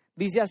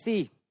 Dice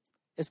así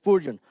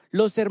Spurgeon: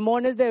 los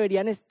sermones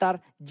deberían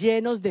estar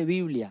llenos de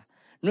Biblia.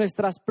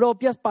 Nuestras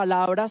propias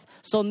palabras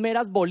son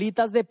meras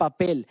bolitas de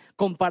papel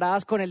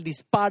comparadas con el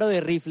disparo de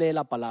rifle de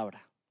la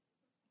palabra.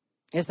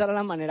 Esa era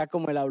la manera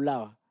como él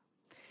hablaba.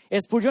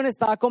 Spurgeon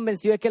estaba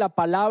convencido de que la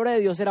palabra de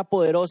Dios era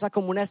poderosa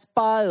como una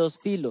espada de dos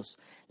filos.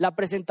 La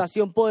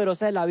presentación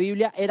poderosa de la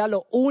Biblia era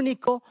lo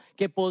único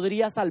que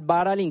podría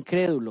salvar al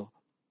incrédulo.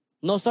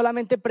 No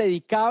solamente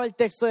predicaba el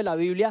texto de la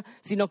Biblia,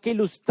 sino que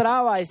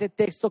ilustraba ese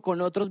texto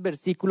con otros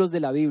versículos de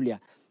la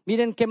Biblia.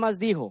 Miren qué más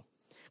dijo.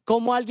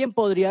 ¿Cómo alguien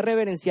podría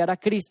reverenciar a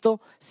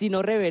Cristo si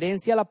no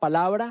reverencia la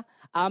palabra?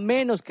 A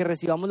menos que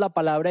recibamos la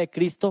palabra de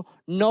Cristo,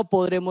 no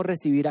podremos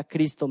recibir a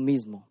Cristo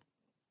mismo.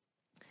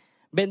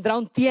 Vendrá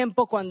un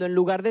tiempo cuando en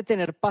lugar de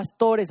tener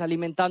pastores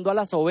alimentando a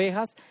las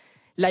ovejas,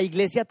 la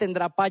iglesia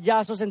tendrá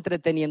payasos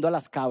entreteniendo a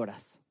las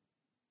cabras.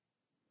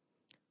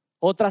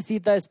 Otra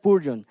cita de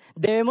Spurgeon.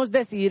 Debemos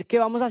decidir que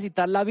vamos a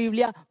citar la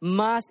Biblia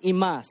más y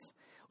más.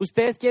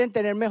 Ustedes quieren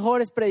tener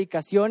mejores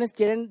predicaciones,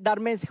 quieren dar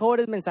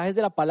mejores mensajes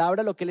de la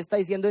palabra. Lo que él está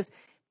diciendo es,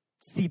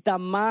 cita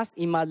más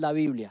y más la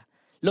Biblia.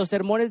 Los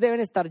sermones deben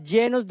estar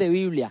llenos de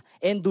Biblia,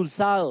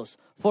 endulzados,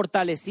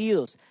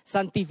 fortalecidos,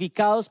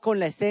 santificados con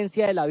la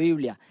esencia de la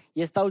Biblia.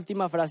 Y esta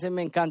última frase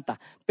me encanta.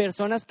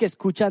 Personas que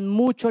escuchan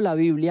mucho la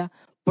Biblia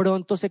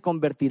pronto se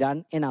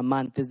convertirán en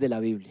amantes de la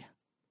Biblia.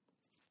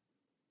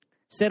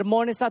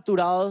 Sermones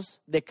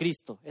saturados de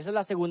Cristo. Esa es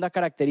la segunda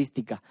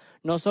característica.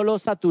 No solo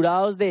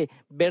saturados de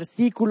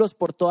versículos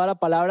por toda la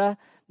palabra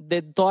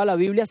de toda la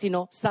Biblia,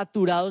 sino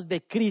saturados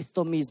de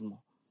Cristo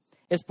mismo.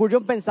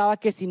 Spurgeon pensaba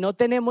que si no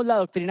tenemos la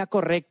doctrina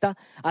correcta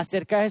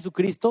acerca de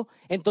Jesucristo,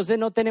 entonces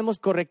no tenemos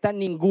correcta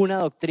ninguna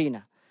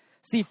doctrina.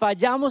 Si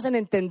fallamos en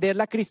entender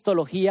la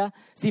cristología,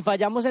 si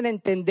fallamos en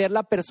entender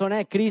la persona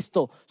de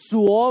Cristo,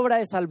 su obra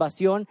de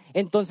salvación,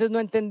 entonces no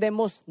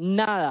entendemos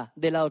nada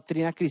de la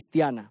doctrina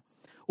cristiana.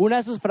 Una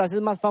de sus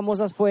frases más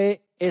famosas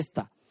fue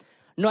esta: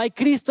 ¿no hay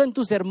Cristo en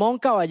tu sermón,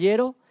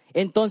 caballero?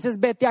 Entonces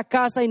vete a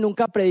casa y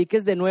nunca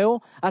prediques de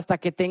nuevo hasta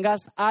que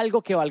tengas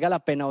algo que valga la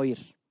pena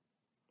oír.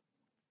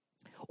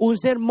 Un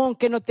sermón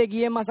que no te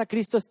guíe más a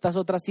Cristo, esta es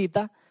otra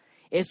cita,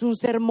 es un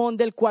sermón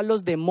del cual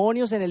los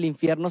demonios en el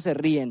infierno se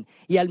ríen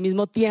y al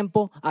mismo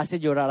tiempo hace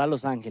llorar a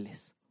los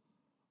ángeles.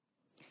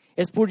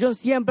 Spurgeon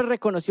siempre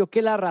reconoció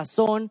que la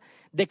razón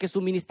de que su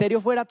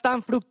ministerio fuera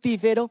tan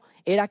fructífero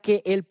era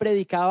que él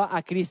predicaba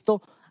a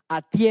Cristo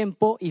a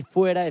tiempo y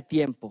fuera de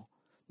tiempo.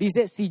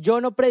 Dice, si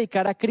yo no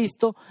predicara a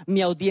Cristo,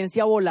 mi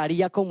audiencia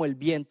volaría como el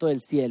viento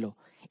del cielo.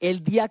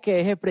 El día que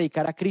deje de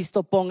predicar a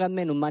Cristo,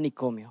 pónganme en un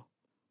manicomio.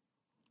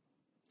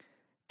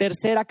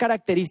 Tercera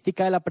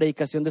característica de la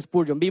predicación de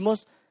Spurgeon.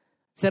 Vimos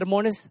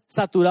sermones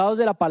saturados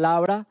de la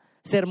palabra,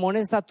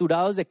 sermones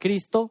saturados de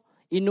Cristo.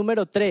 Y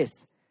número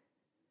 3,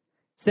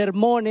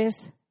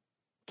 sermones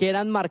que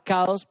eran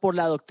marcados por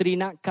la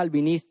doctrina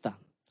calvinista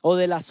o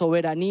de la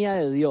soberanía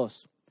de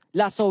Dios.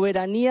 La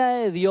soberanía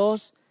de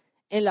Dios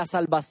en la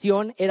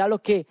salvación era lo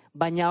que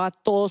bañaba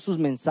todos sus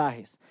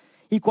mensajes.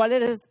 ¿Y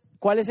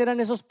cuáles eran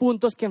esos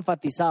puntos que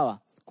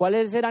enfatizaba?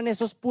 ¿Cuáles eran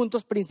esos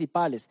puntos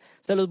principales?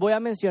 Se los voy a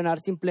mencionar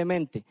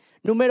simplemente.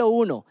 Número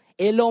 1,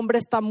 el hombre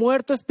está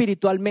muerto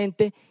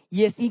espiritualmente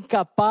y es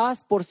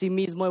incapaz por sí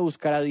mismo de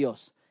buscar a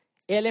Dios.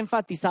 Él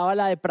enfatizaba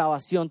la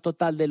depravación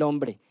total del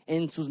hombre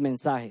en sus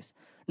mensajes.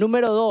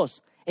 Número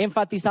 2,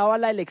 enfatizaba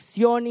la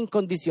elección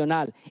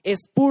incondicional.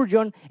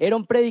 Spurgeon era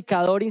un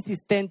predicador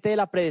insistente de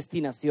la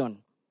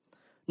predestinación.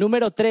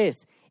 Número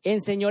 3,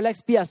 enseñó la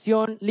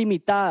expiación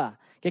limitada.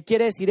 ¿Qué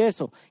quiere decir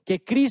eso?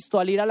 Que Cristo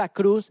al ir a la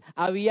cruz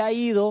había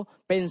ido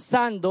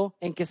pensando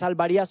en que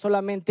salvaría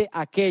solamente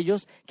a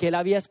aquellos que él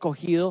había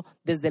escogido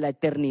desde la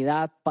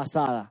eternidad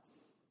pasada.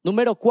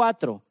 Número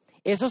 4,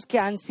 esos que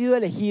han sido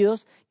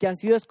elegidos, que han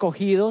sido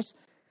escogidos,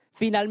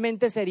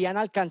 finalmente serían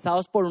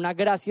alcanzados por una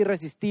gracia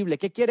irresistible.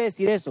 ¿Qué quiere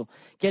decir eso?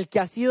 Que el que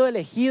ha sido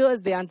elegido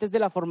desde antes de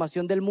la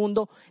formación del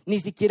mundo ni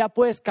siquiera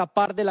puede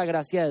escapar de la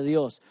gracia de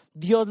Dios.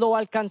 Dios lo va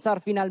a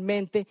alcanzar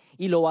finalmente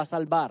y lo va a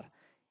salvar.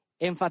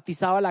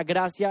 Enfatizaba la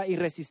gracia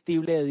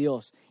irresistible de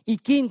Dios. Y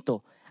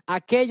quinto,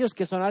 aquellos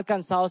que son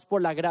alcanzados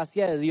por la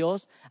gracia de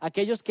Dios,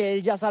 aquellos que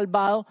Él ya ha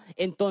salvado,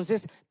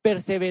 entonces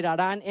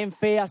perseverarán en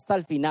fe hasta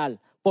el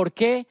final. ¿Por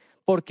qué?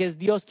 Porque es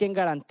Dios quien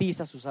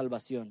garantiza su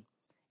salvación.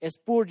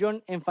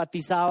 Spurgeon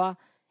enfatizaba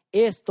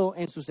esto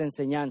en sus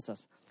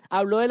enseñanzas.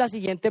 Habló de la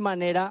siguiente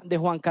manera de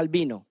Juan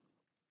Calvino.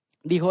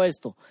 Dijo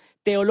esto: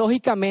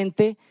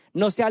 teológicamente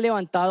no se ha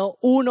levantado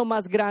uno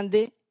más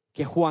grande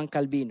que Juan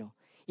Calvino.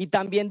 Y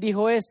también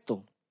dijo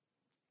esto: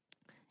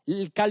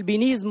 el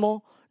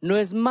calvinismo no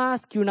es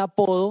más que un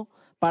apodo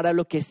para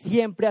lo que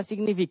siempre ha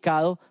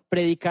significado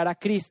predicar a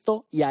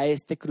Cristo y a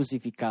este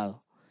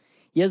crucificado.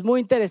 Y es muy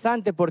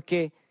interesante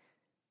porque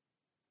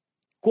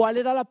 ¿cuál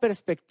era la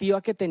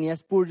perspectiva que tenía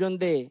Spurgeon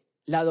de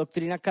la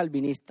doctrina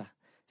calvinista?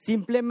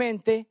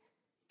 Simplemente,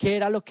 ¿qué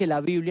era lo que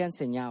la Biblia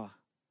enseñaba?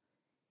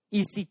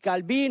 Y si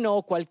Calvino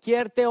o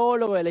cualquier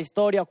teólogo de la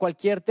historia o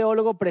cualquier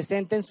teólogo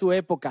presente en su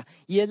época,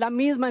 y es la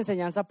misma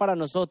enseñanza para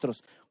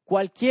nosotros,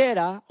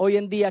 cualquiera hoy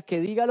en día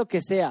que diga lo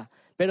que sea,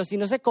 pero si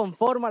no se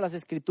conforma a las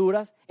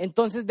Escrituras,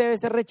 entonces debe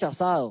ser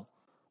rechazado,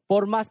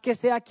 por más que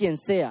sea quien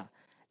sea.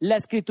 La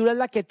Escritura es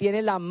la que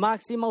tiene la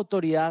máxima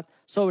autoridad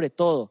sobre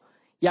todo.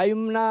 Y hay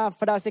una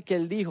frase que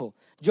él dijo: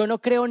 yo no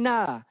creo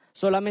nada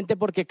solamente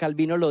porque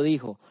Calvino lo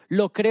dijo.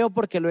 Lo creo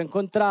porque lo he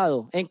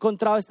encontrado. He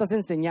encontrado estas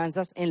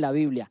enseñanzas en la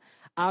Biblia.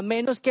 A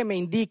menos que me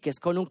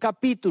indiques con un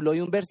capítulo y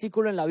un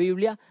versículo en la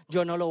Biblia,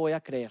 yo no lo voy a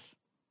creer.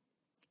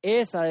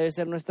 Esa debe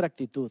ser nuestra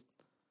actitud.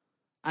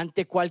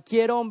 Ante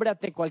cualquier hombre,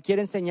 ante cualquier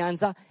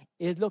enseñanza,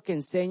 ¿es lo que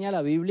enseña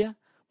la Biblia?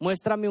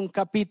 Muéstrame un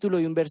capítulo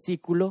y un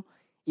versículo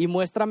y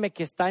muéstrame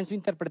que está en su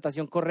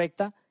interpretación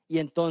correcta y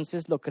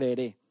entonces lo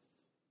creeré.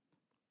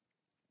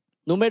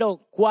 Número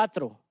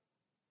 4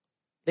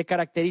 de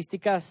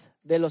características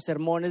de los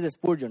sermones de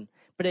Spurgeon: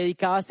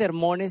 predicaba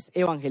sermones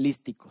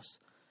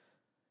evangelísticos.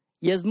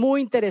 Y es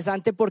muy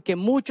interesante porque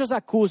muchos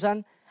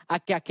acusan a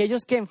que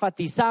aquellos que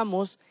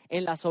enfatizamos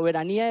en la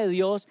soberanía de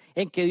Dios,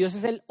 en que Dios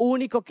es el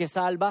único que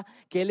salva,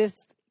 que Él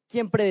es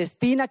quien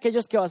predestina a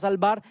aquellos que va a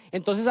salvar,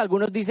 entonces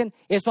algunos dicen,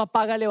 eso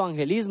apaga el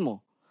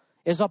evangelismo.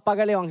 Eso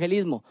apaga el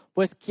evangelismo.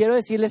 Pues quiero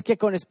decirles que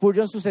con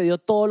Spurgeon sucedió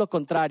todo lo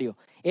contrario.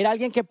 Era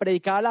alguien que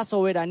predicaba la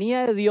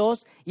soberanía de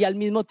Dios y al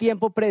mismo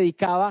tiempo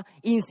predicaba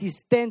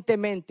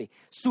insistentemente.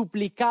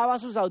 Suplicaba a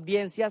sus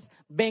audiencias: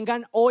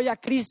 vengan hoy a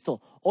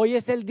Cristo. Hoy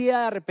es el día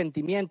de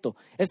arrepentimiento.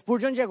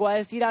 Spurgeon llegó a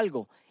decir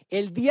algo: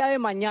 el día de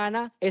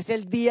mañana es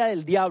el día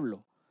del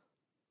diablo.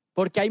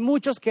 Porque hay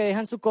muchos que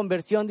dejan su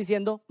conversión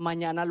diciendo: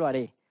 mañana lo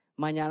haré,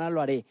 mañana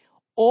lo haré.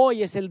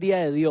 Hoy es el día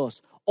de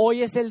Dios.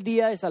 Hoy es el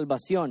día de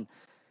salvación.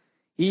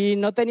 Y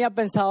no tenía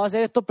pensado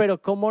hacer esto, pero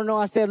 ¿cómo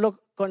no hacerlo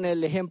con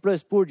el ejemplo de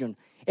Spurgeon?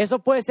 Eso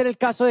puede ser el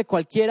caso de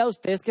cualquiera de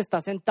ustedes que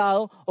está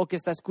sentado o que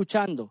está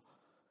escuchando,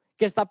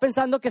 que está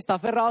pensando que está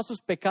aferrado a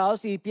sus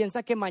pecados y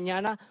piensa que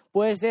mañana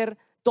puede ser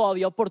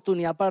todavía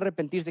oportunidad para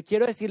arrepentirse.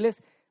 Quiero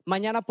decirles,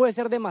 mañana puede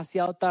ser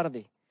demasiado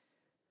tarde.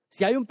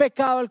 Si hay un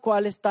pecado al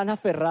cual están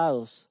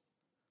aferrados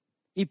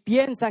y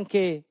piensan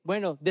que,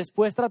 bueno,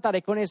 después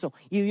trataré con eso,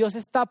 y Dios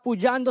está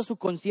apoyando su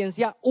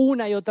conciencia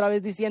una y otra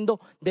vez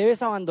diciendo: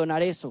 debes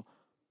abandonar eso.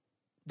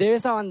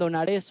 Debes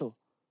abandonar eso.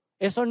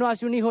 Eso no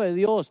hace un hijo de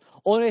Dios.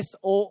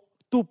 O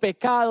tu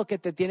pecado que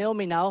te tiene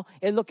dominado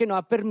es lo que no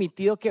ha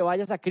permitido que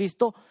vayas a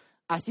Cristo.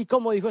 Así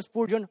como dijo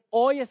Spurgeon,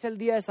 hoy es el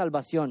día de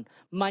salvación.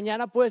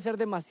 Mañana puede ser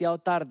demasiado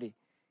tarde.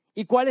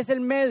 ¿Y cuál es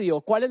el medio?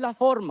 ¿Cuál es la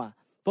forma?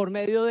 Por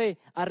medio de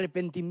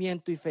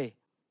arrepentimiento y fe.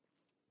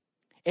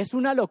 Es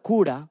una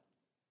locura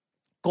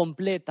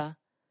completa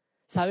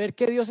saber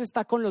que Dios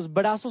está con los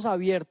brazos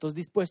abiertos,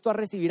 dispuesto a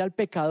recibir al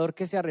pecador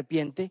que se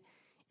arrepiente,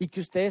 y que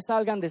ustedes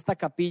salgan de esta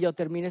capilla o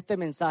termine este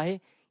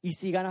mensaje y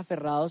sigan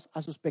aferrados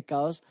a sus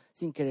pecados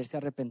sin quererse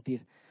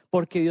arrepentir.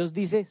 Porque Dios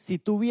dice: si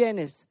tú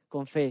vienes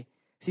con fe,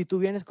 si tú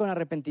vienes con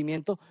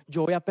arrepentimiento,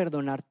 yo voy a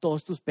perdonar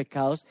todos tus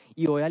pecados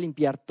y voy a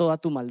limpiar toda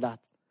tu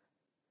maldad.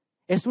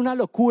 Es una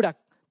locura,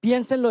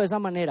 piénsenlo de esa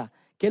manera.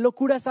 Qué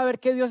locura es saber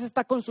que Dios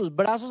está con sus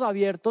brazos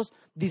abiertos,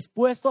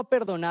 dispuesto a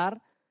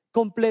perdonar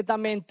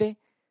completamente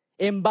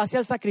en base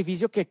al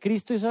sacrificio que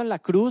Cristo hizo en la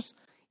cruz,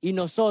 y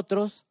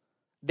nosotros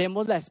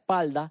demos la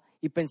espalda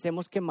y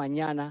pensemos que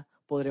mañana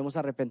podremos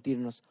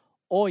arrepentirnos.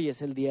 Hoy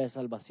es el día de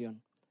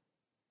salvación.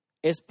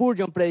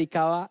 Spurgeon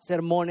predicaba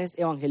sermones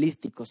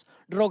evangelísticos,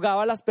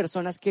 rogaba a las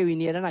personas que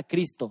vinieran a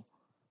Cristo.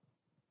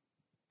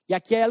 Y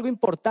aquí hay algo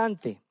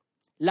importante: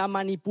 la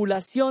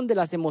manipulación de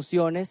las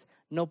emociones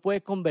no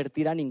puede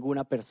convertir a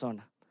ninguna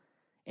persona.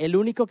 El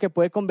único que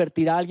puede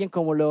convertir a alguien,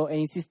 como lo he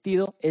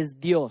insistido, es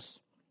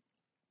Dios.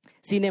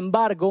 Sin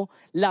embargo,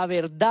 la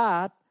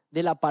verdad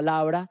de la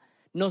palabra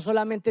no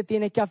solamente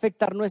tiene que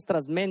afectar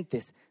nuestras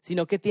mentes,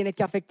 sino que tiene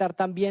que afectar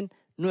también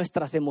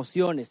nuestras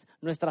emociones,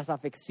 nuestras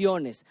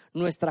afecciones,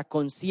 nuestra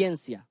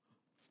conciencia.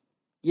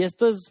 Y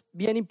esto es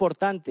bien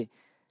importante.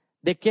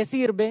 ¿De qué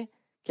sirve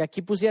que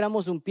aquí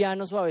pusiéramos un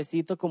piano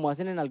suavecito, como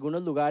hacen en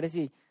algunos lugares,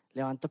 y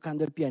le van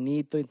tocando el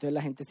pianito, y entonces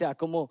la gente se va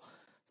como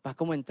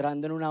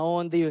entrando en una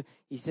onda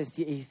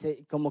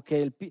como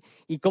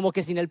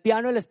que sin el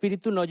piano el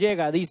espíritu no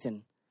llega,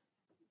 dicen?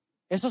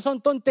 Eso son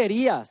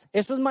tonterías,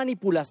 eso es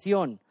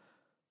manipulación.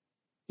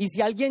 Y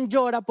si alguien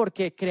llora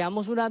porque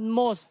creamos una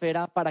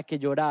atmósfera para que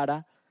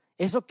llorara,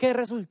 ¿eso qué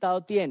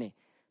resultado tiene?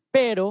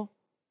 Pero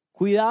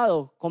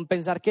cuidado con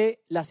pensar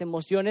que las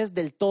emociones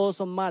del todo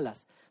son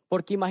malas,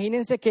 porque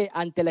imagínense que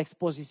ante la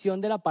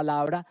exposición de la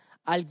palabra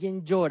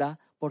alguien llora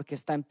porque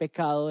está en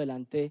pecado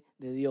delante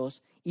de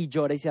Dios y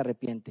llora y se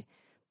arrepiente.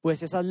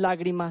 Pues esas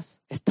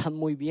lágrimas están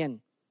muy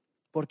bien,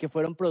 porque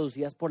fueron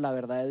producidas por la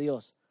verdad de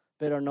Dios,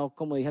 pero no,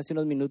 como dije hace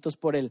unos minutos,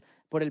 por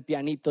el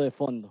pianito de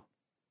fondo.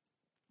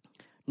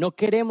 No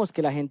queremos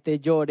que la gente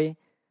llore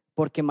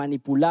porque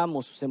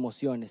manipulamos sus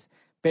emociones,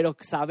 pero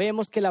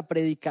sabemos que la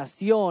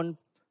predicación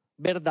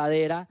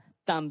verdadera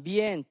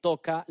también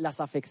toca las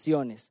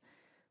afecciones.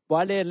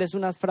 Voy a leerles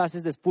unas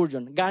frases de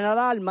Spurgeon. Ganar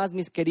almas,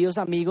 mis queridos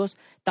amigos,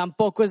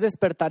 tampoco es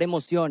despertar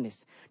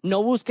emociones.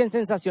 No busquen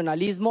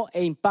sensacionalismo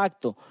e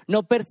impacto.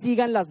 No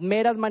persigan las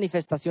meras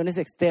manifestaciones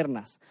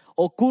externas.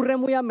 Ocurre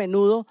muy a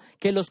menudo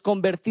que los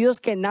convertidos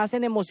que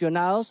nacen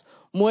emocionados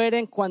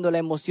mueren cuando la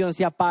emoción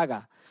se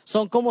apaga.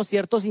 Son como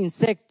ciertos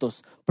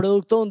insectos,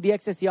 producto de un día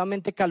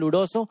excesivamente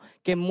caluroso,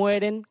 que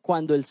mueren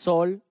cuando el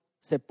sol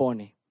se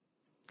pone.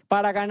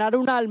 Para ganar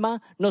un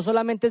alma no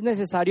solamente es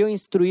necesario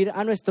instruir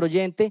a nuestro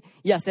oyente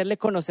y hacerle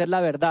conocer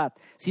la verdad,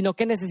 sino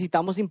que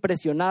necesitamos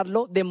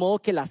impresionarlo de modo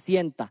que la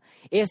sienta.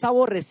 Es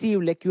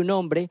aborrecible que un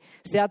hombre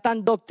sea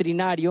tan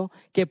doctrinario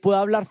que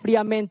pueda hablar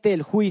fríamente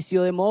del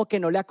juicio, de modo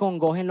que no le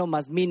acongoje en lo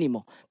más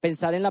mínimo,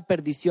 pensar en la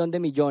perdición de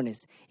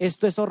millones.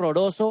 Esto es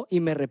horroroso y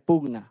me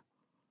repugna.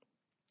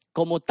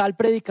 Como tal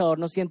predicador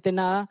no siente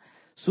nada,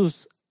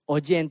 sus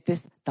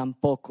oyentes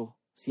tampoco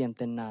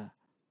sienten nada.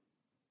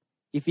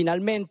 Y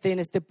finalmente, en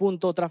este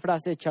punto, otra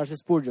frase de Charles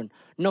Spurgeon.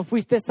 No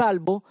fuiste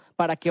salvo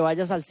para que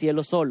vayas al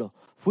cielo solo.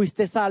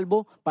 Fuiste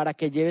salvo para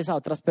que lleves a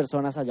otras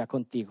personas allá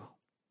contigo.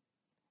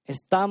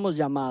 Estamos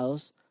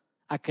llamados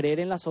a creer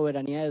en la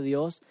soberanía de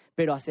Dios,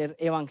 pero a ser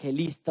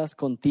evangelistas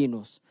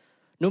continuos.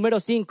 Número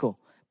 5,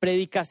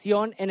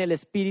 predicación en el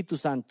Espíritu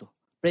Santo.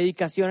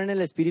 Predicación en el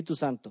Espíritu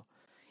Santo.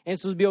 En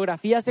sus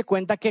biografías se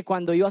cuenta que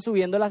cuando iba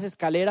subiendo las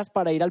escaleras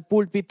para ir al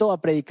púlpito a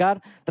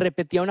predicar,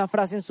 repetía una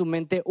frase en su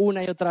mente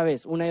una y otra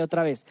vez, una y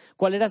otra vez.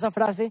 ¿Cuál era esa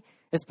frase?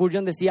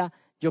 Spurgeon decía,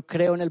 yo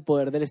creo en el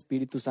poder del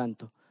Espíritu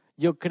Santo.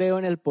 Yo creo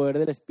en el poder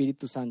del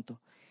Espíritu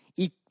Santo.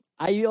 Y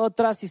hay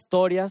otras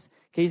historias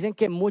que dicen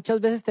que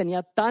muchas veces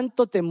tenía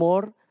tanto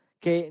temor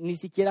que ni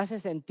siquiera se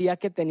sentía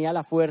que tenía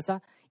la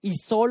fuerza y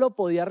solo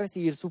podía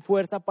recibir su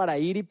fuerza para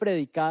ir y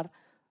predicar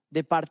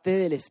de parte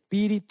del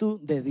Espíritu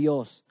de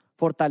Dios,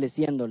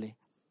 fortaleciéndole.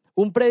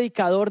 Un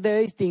predicador debe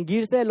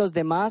distinguirse de los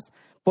demás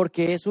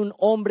porque es un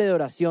hombre de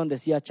oración,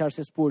 decía Charles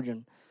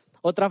Spurgeon.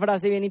 Otra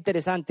frase bien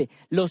interesante,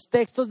 los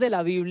textos de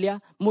la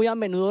Biblia muy a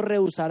menudo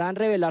rehusarán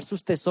revelar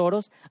sus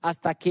tesoros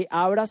hasta que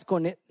abras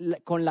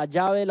con la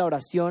llave de la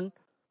oración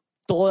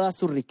todas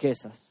sus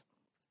riquezas.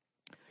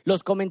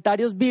 Los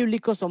comentarios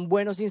bíblicos son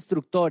buenos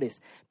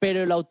instructores,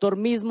 pero el autor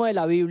mismo de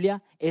la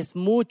Biblia es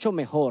mucho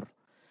mejor.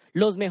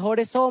 Los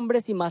mejores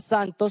hombres y más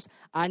santos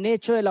han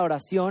hecho de la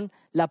oración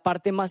la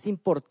parte más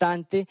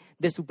importante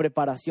de su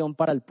preparación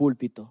para el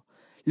púlpito.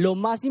 Lo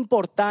más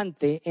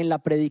importante en la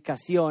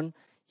predicación,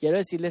 quiero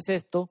decirles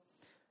esto,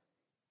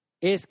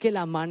 es que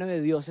la mano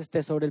de Dios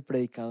esté sobre el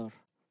predicador.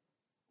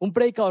 Un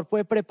predicador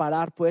puede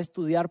preparar, puede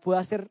estudiar, puede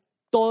hacer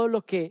todo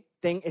lo que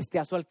esté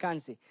a su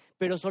alcance,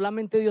 pero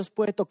solamente Dios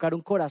puede tocar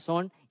un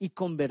corazón y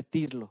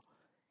convertirlo,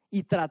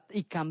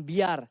 y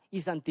cambiar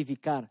y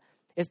santificar.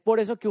 Es por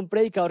eso que un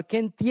predicador que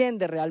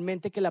entiende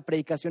realmente que la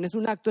predicación es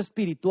un acto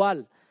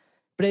espiritual,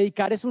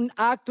 predicar es un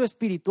acto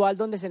espiritual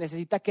donde se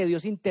necesita que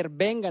Dios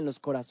intervenga en los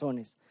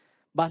corazones.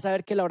 Va a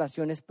saber que la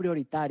oración es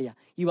prioritaria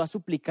y va a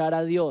suplicar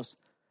a Dios.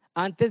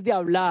 Antes de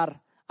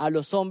hablar a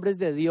los hombres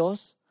de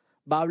Dios,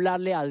 va a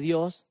hablarle a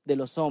Dios de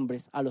los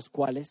hombres a los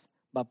cuales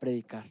va a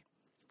predicar.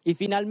 Y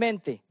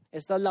finalmente,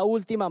 esta es la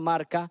última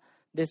marca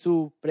de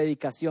su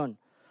predicación: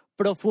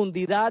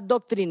 profundidad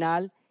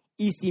doctrinal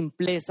y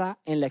simpleza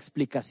en la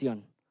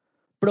explicación.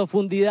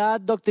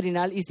 Profundidad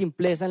doctrinal y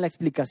simpleza en la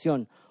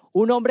explicación.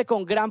 Un hombre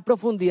con gran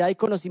profundidad y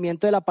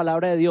conocimiento de la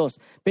palabra de Dios,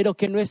 pero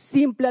que no es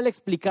simple al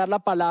explicar la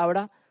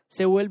palabra,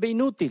 se vuelve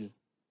inútil.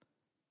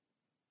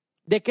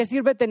 ¿De qué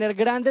sirve tener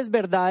grandes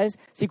verdades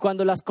si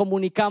cuando las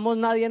comunicamos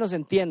nadie nos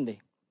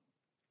entiende?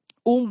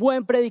 Un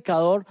buen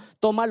predicador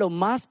toma lo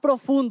más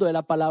profundo de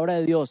la palabra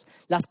de Dios,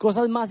 las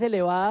cosas más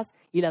elevadas,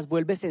 y las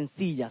vuelve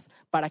sencillas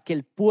para que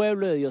el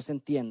pueblo de Dios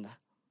entienda.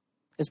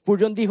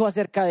 Spurgeon dijo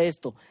acerca de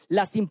esto: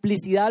 la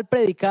simplicidad al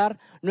predicar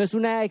no es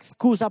una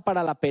excusa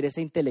para la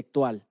pereza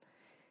intelectual.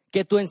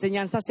 Que tu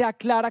enseñanza sea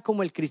clara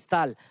como el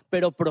cristal,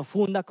 pero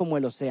profunda como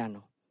el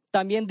océano.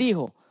 También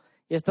dijo,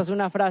 y esta es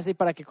una frase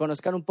para que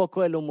conozcan un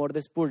poco del humor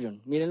de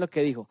Spurgeon, miren lo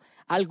que dijo: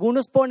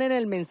 algunos ponen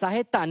el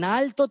mensaje tan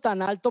alto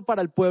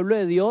para el pueblo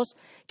de Dios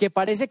que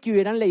parece que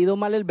hubieran leído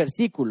mal el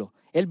versículo.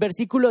 El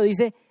versículo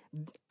dice,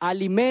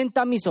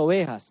 alimenta mis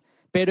ovejas,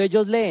 pero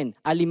ellos leen,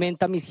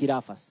 alimenta mis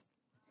jirafas.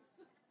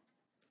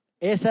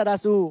 Esa era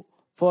su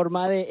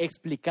forma de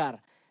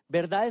explicar.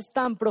 Verdades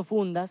tan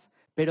profundas,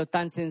 pero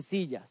tan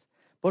sencillas.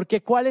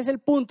 Porque ¿cuál es el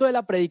punto de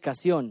la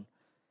predicación?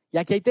 Y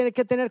aquí hay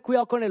que tener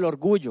cuidado con el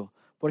orgullo,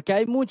 porque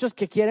hay muchos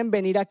que quieren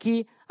venir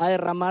aquí a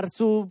derramar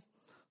su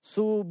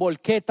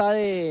volqueta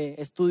de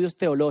estudios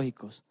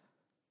teológicos.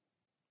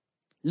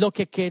 Lo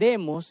que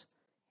queremos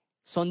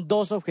son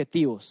dos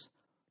objetivos.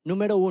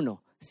 Número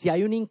 1, si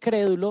hay un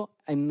incrédulo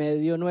en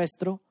medio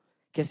nuestro,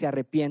 que se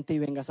arrepiente y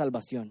venga a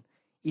salvación.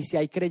 Y si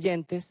hay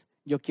creyentes,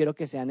 yo quiero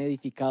que sean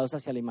edificados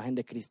hacia la imagen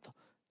de Cristo.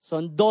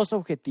 Son dos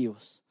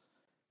objetivos: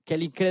 que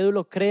el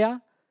incrédulo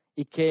crea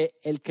y que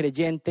el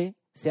creyente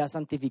sea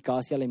santificado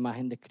hacia la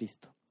imagen de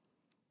Cristo.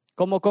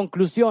 Como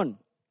conclusión,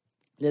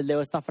 les leo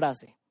esta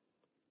frase.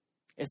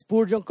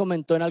 Spurgeon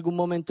comentó en algún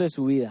momento de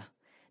su vida: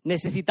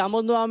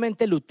 necesitamos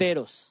nuevamente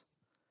Luteros,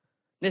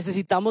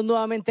 necesitamos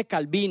nuevamente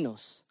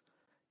Calvinos,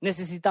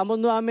 necesitamos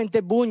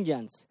nuevamente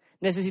Bunjans,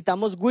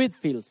 necesitamos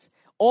Whitfields,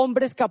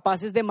 hombres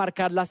capaces de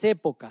marcar las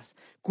épocas,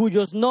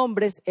 cuyos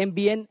nombres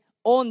envíen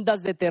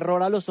ondas de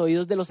terror a los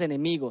oídos de los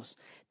enemigos.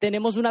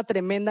 Tenemos una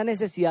tremenda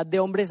necesidad de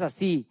hombres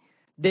así.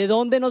 ¿De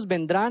dónde nos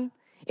vendrán?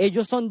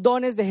 Ellos son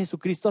dones de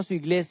Jesucristo a su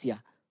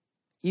iglesia.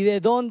 ¿Y de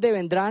dónde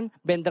vendrán?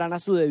 Vendrán a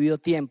su debido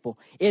tiempo.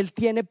 Él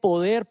tiene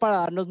poder para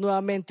darnos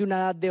nuevamente una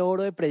edad de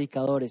oro de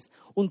predicadores,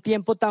 un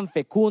tiempo tan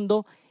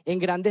fecundo en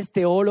grandes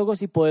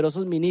teólogos y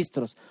poderosos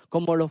ministros,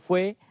 como lo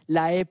fue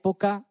la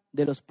época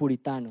de los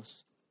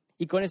puritanos.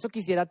 Y con eso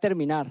quisiera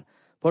terminar,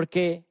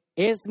 porque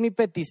es mi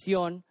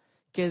petición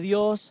que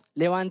Dios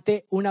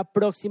levante una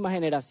próxima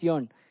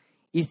generación.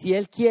 Y si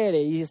Él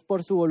quiere, y es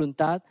por su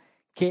voluntad,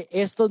 que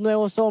estos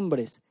nuevos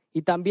hombres,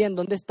 y también,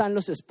 ¿dónde están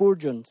los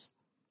Spurgeons?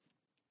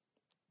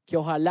 Que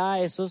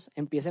ojalá esos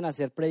empiecen a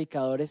ser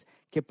predicadores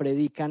que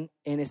predican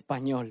en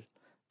español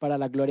para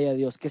la gloria de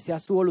Dios, que sea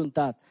su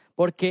voluntad,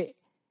 porque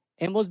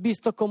hemos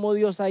visto cómo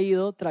Dios ha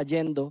ido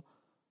trayendo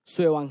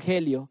su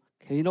evangelio,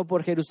 que vino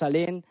por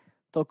Jerusalén,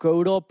 tocó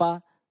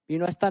Europa,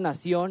 vino a esta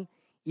nación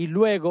y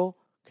luego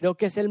creo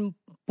que es el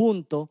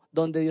punto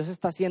donde Dios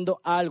está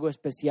haciendo algo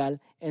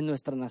especial en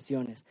nuestras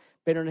naciones.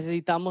 Pero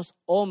necesitamos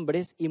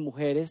hombres y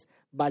mujeres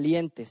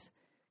valientes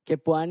que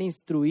puedan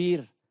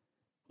instruir,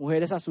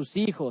 mujeres a sus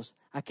hijos,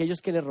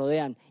 aquellos que les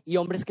rodean, y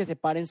hombres que se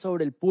paren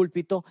sobre el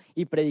púlpito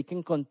y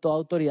prediquen con toda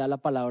autoridad la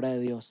palabra de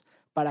Dios.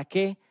 ¿Para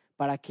qué?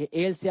 Para que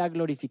Él sea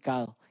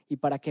glorificado y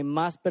para que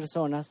más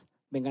personas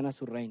vengan a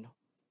su reino.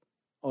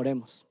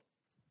 Oremos.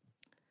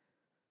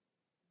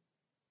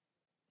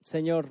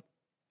 Señor,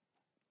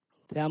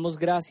 te damos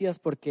gracias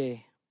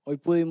porque hoy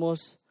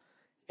pudimos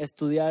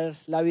estudiar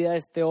la vida de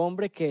este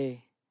hombre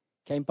que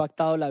ha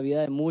impactado la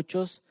vida de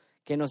muchos,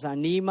 que nos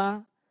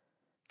anima,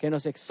 que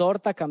nos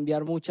exhorta a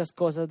cambiar muchas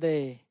cosas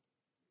de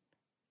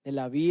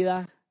la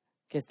vida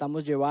que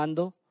estamos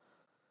llevando.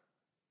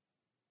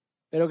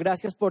 Pero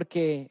gracias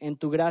porque en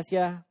tu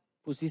gracia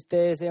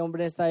pusiste ese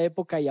hombre en esta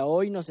época y a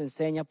hoy nos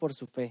enseña por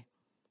su fe.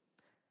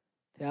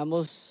 Te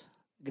damos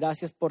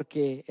gracias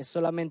porque es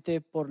solamente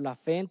por la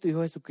fe en tu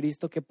Hijo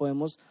Jesucristo que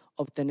podemos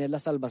obtener la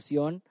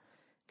salvación.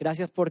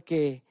 Gracias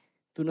porque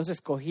tú nos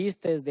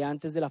escogiste desde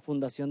antes de la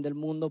fundación del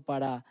mundo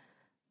para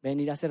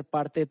venir a ser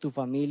parte de tu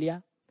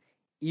familia.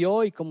 Y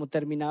hoy, como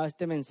terminaba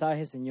este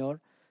mensaje,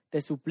 Señor,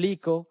 te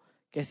suplico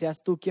que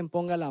seas tú quien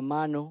ponga la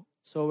mano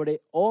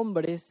sobre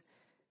hombres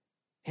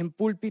en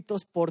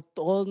púlpitos por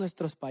todos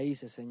nuestros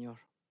países, Señor,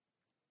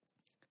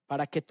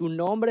 para que tu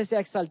nombre sea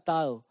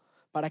exaltado,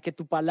 para que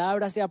tu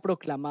palabra sea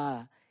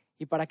proclamada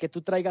y para que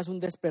tú traigas un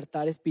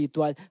despertar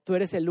espiritual. Tú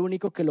eres el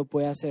único que lo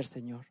puede hacer,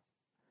 Señor.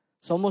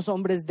 Somos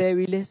hombres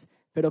débiles,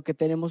 pero que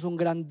tenemos un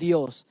gran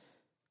Dios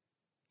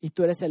y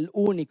tú eres el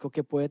único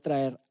que puede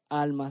traer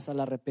almas al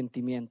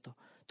arrepentimiento.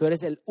 Tú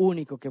eres el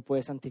único que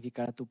puede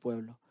santificar a tu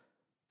pueblo.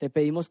 Te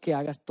pedimos que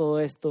hagas todo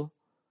esto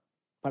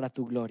para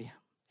tu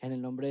gloria. En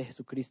el nombre de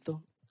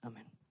Jesucristo,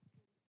 amén.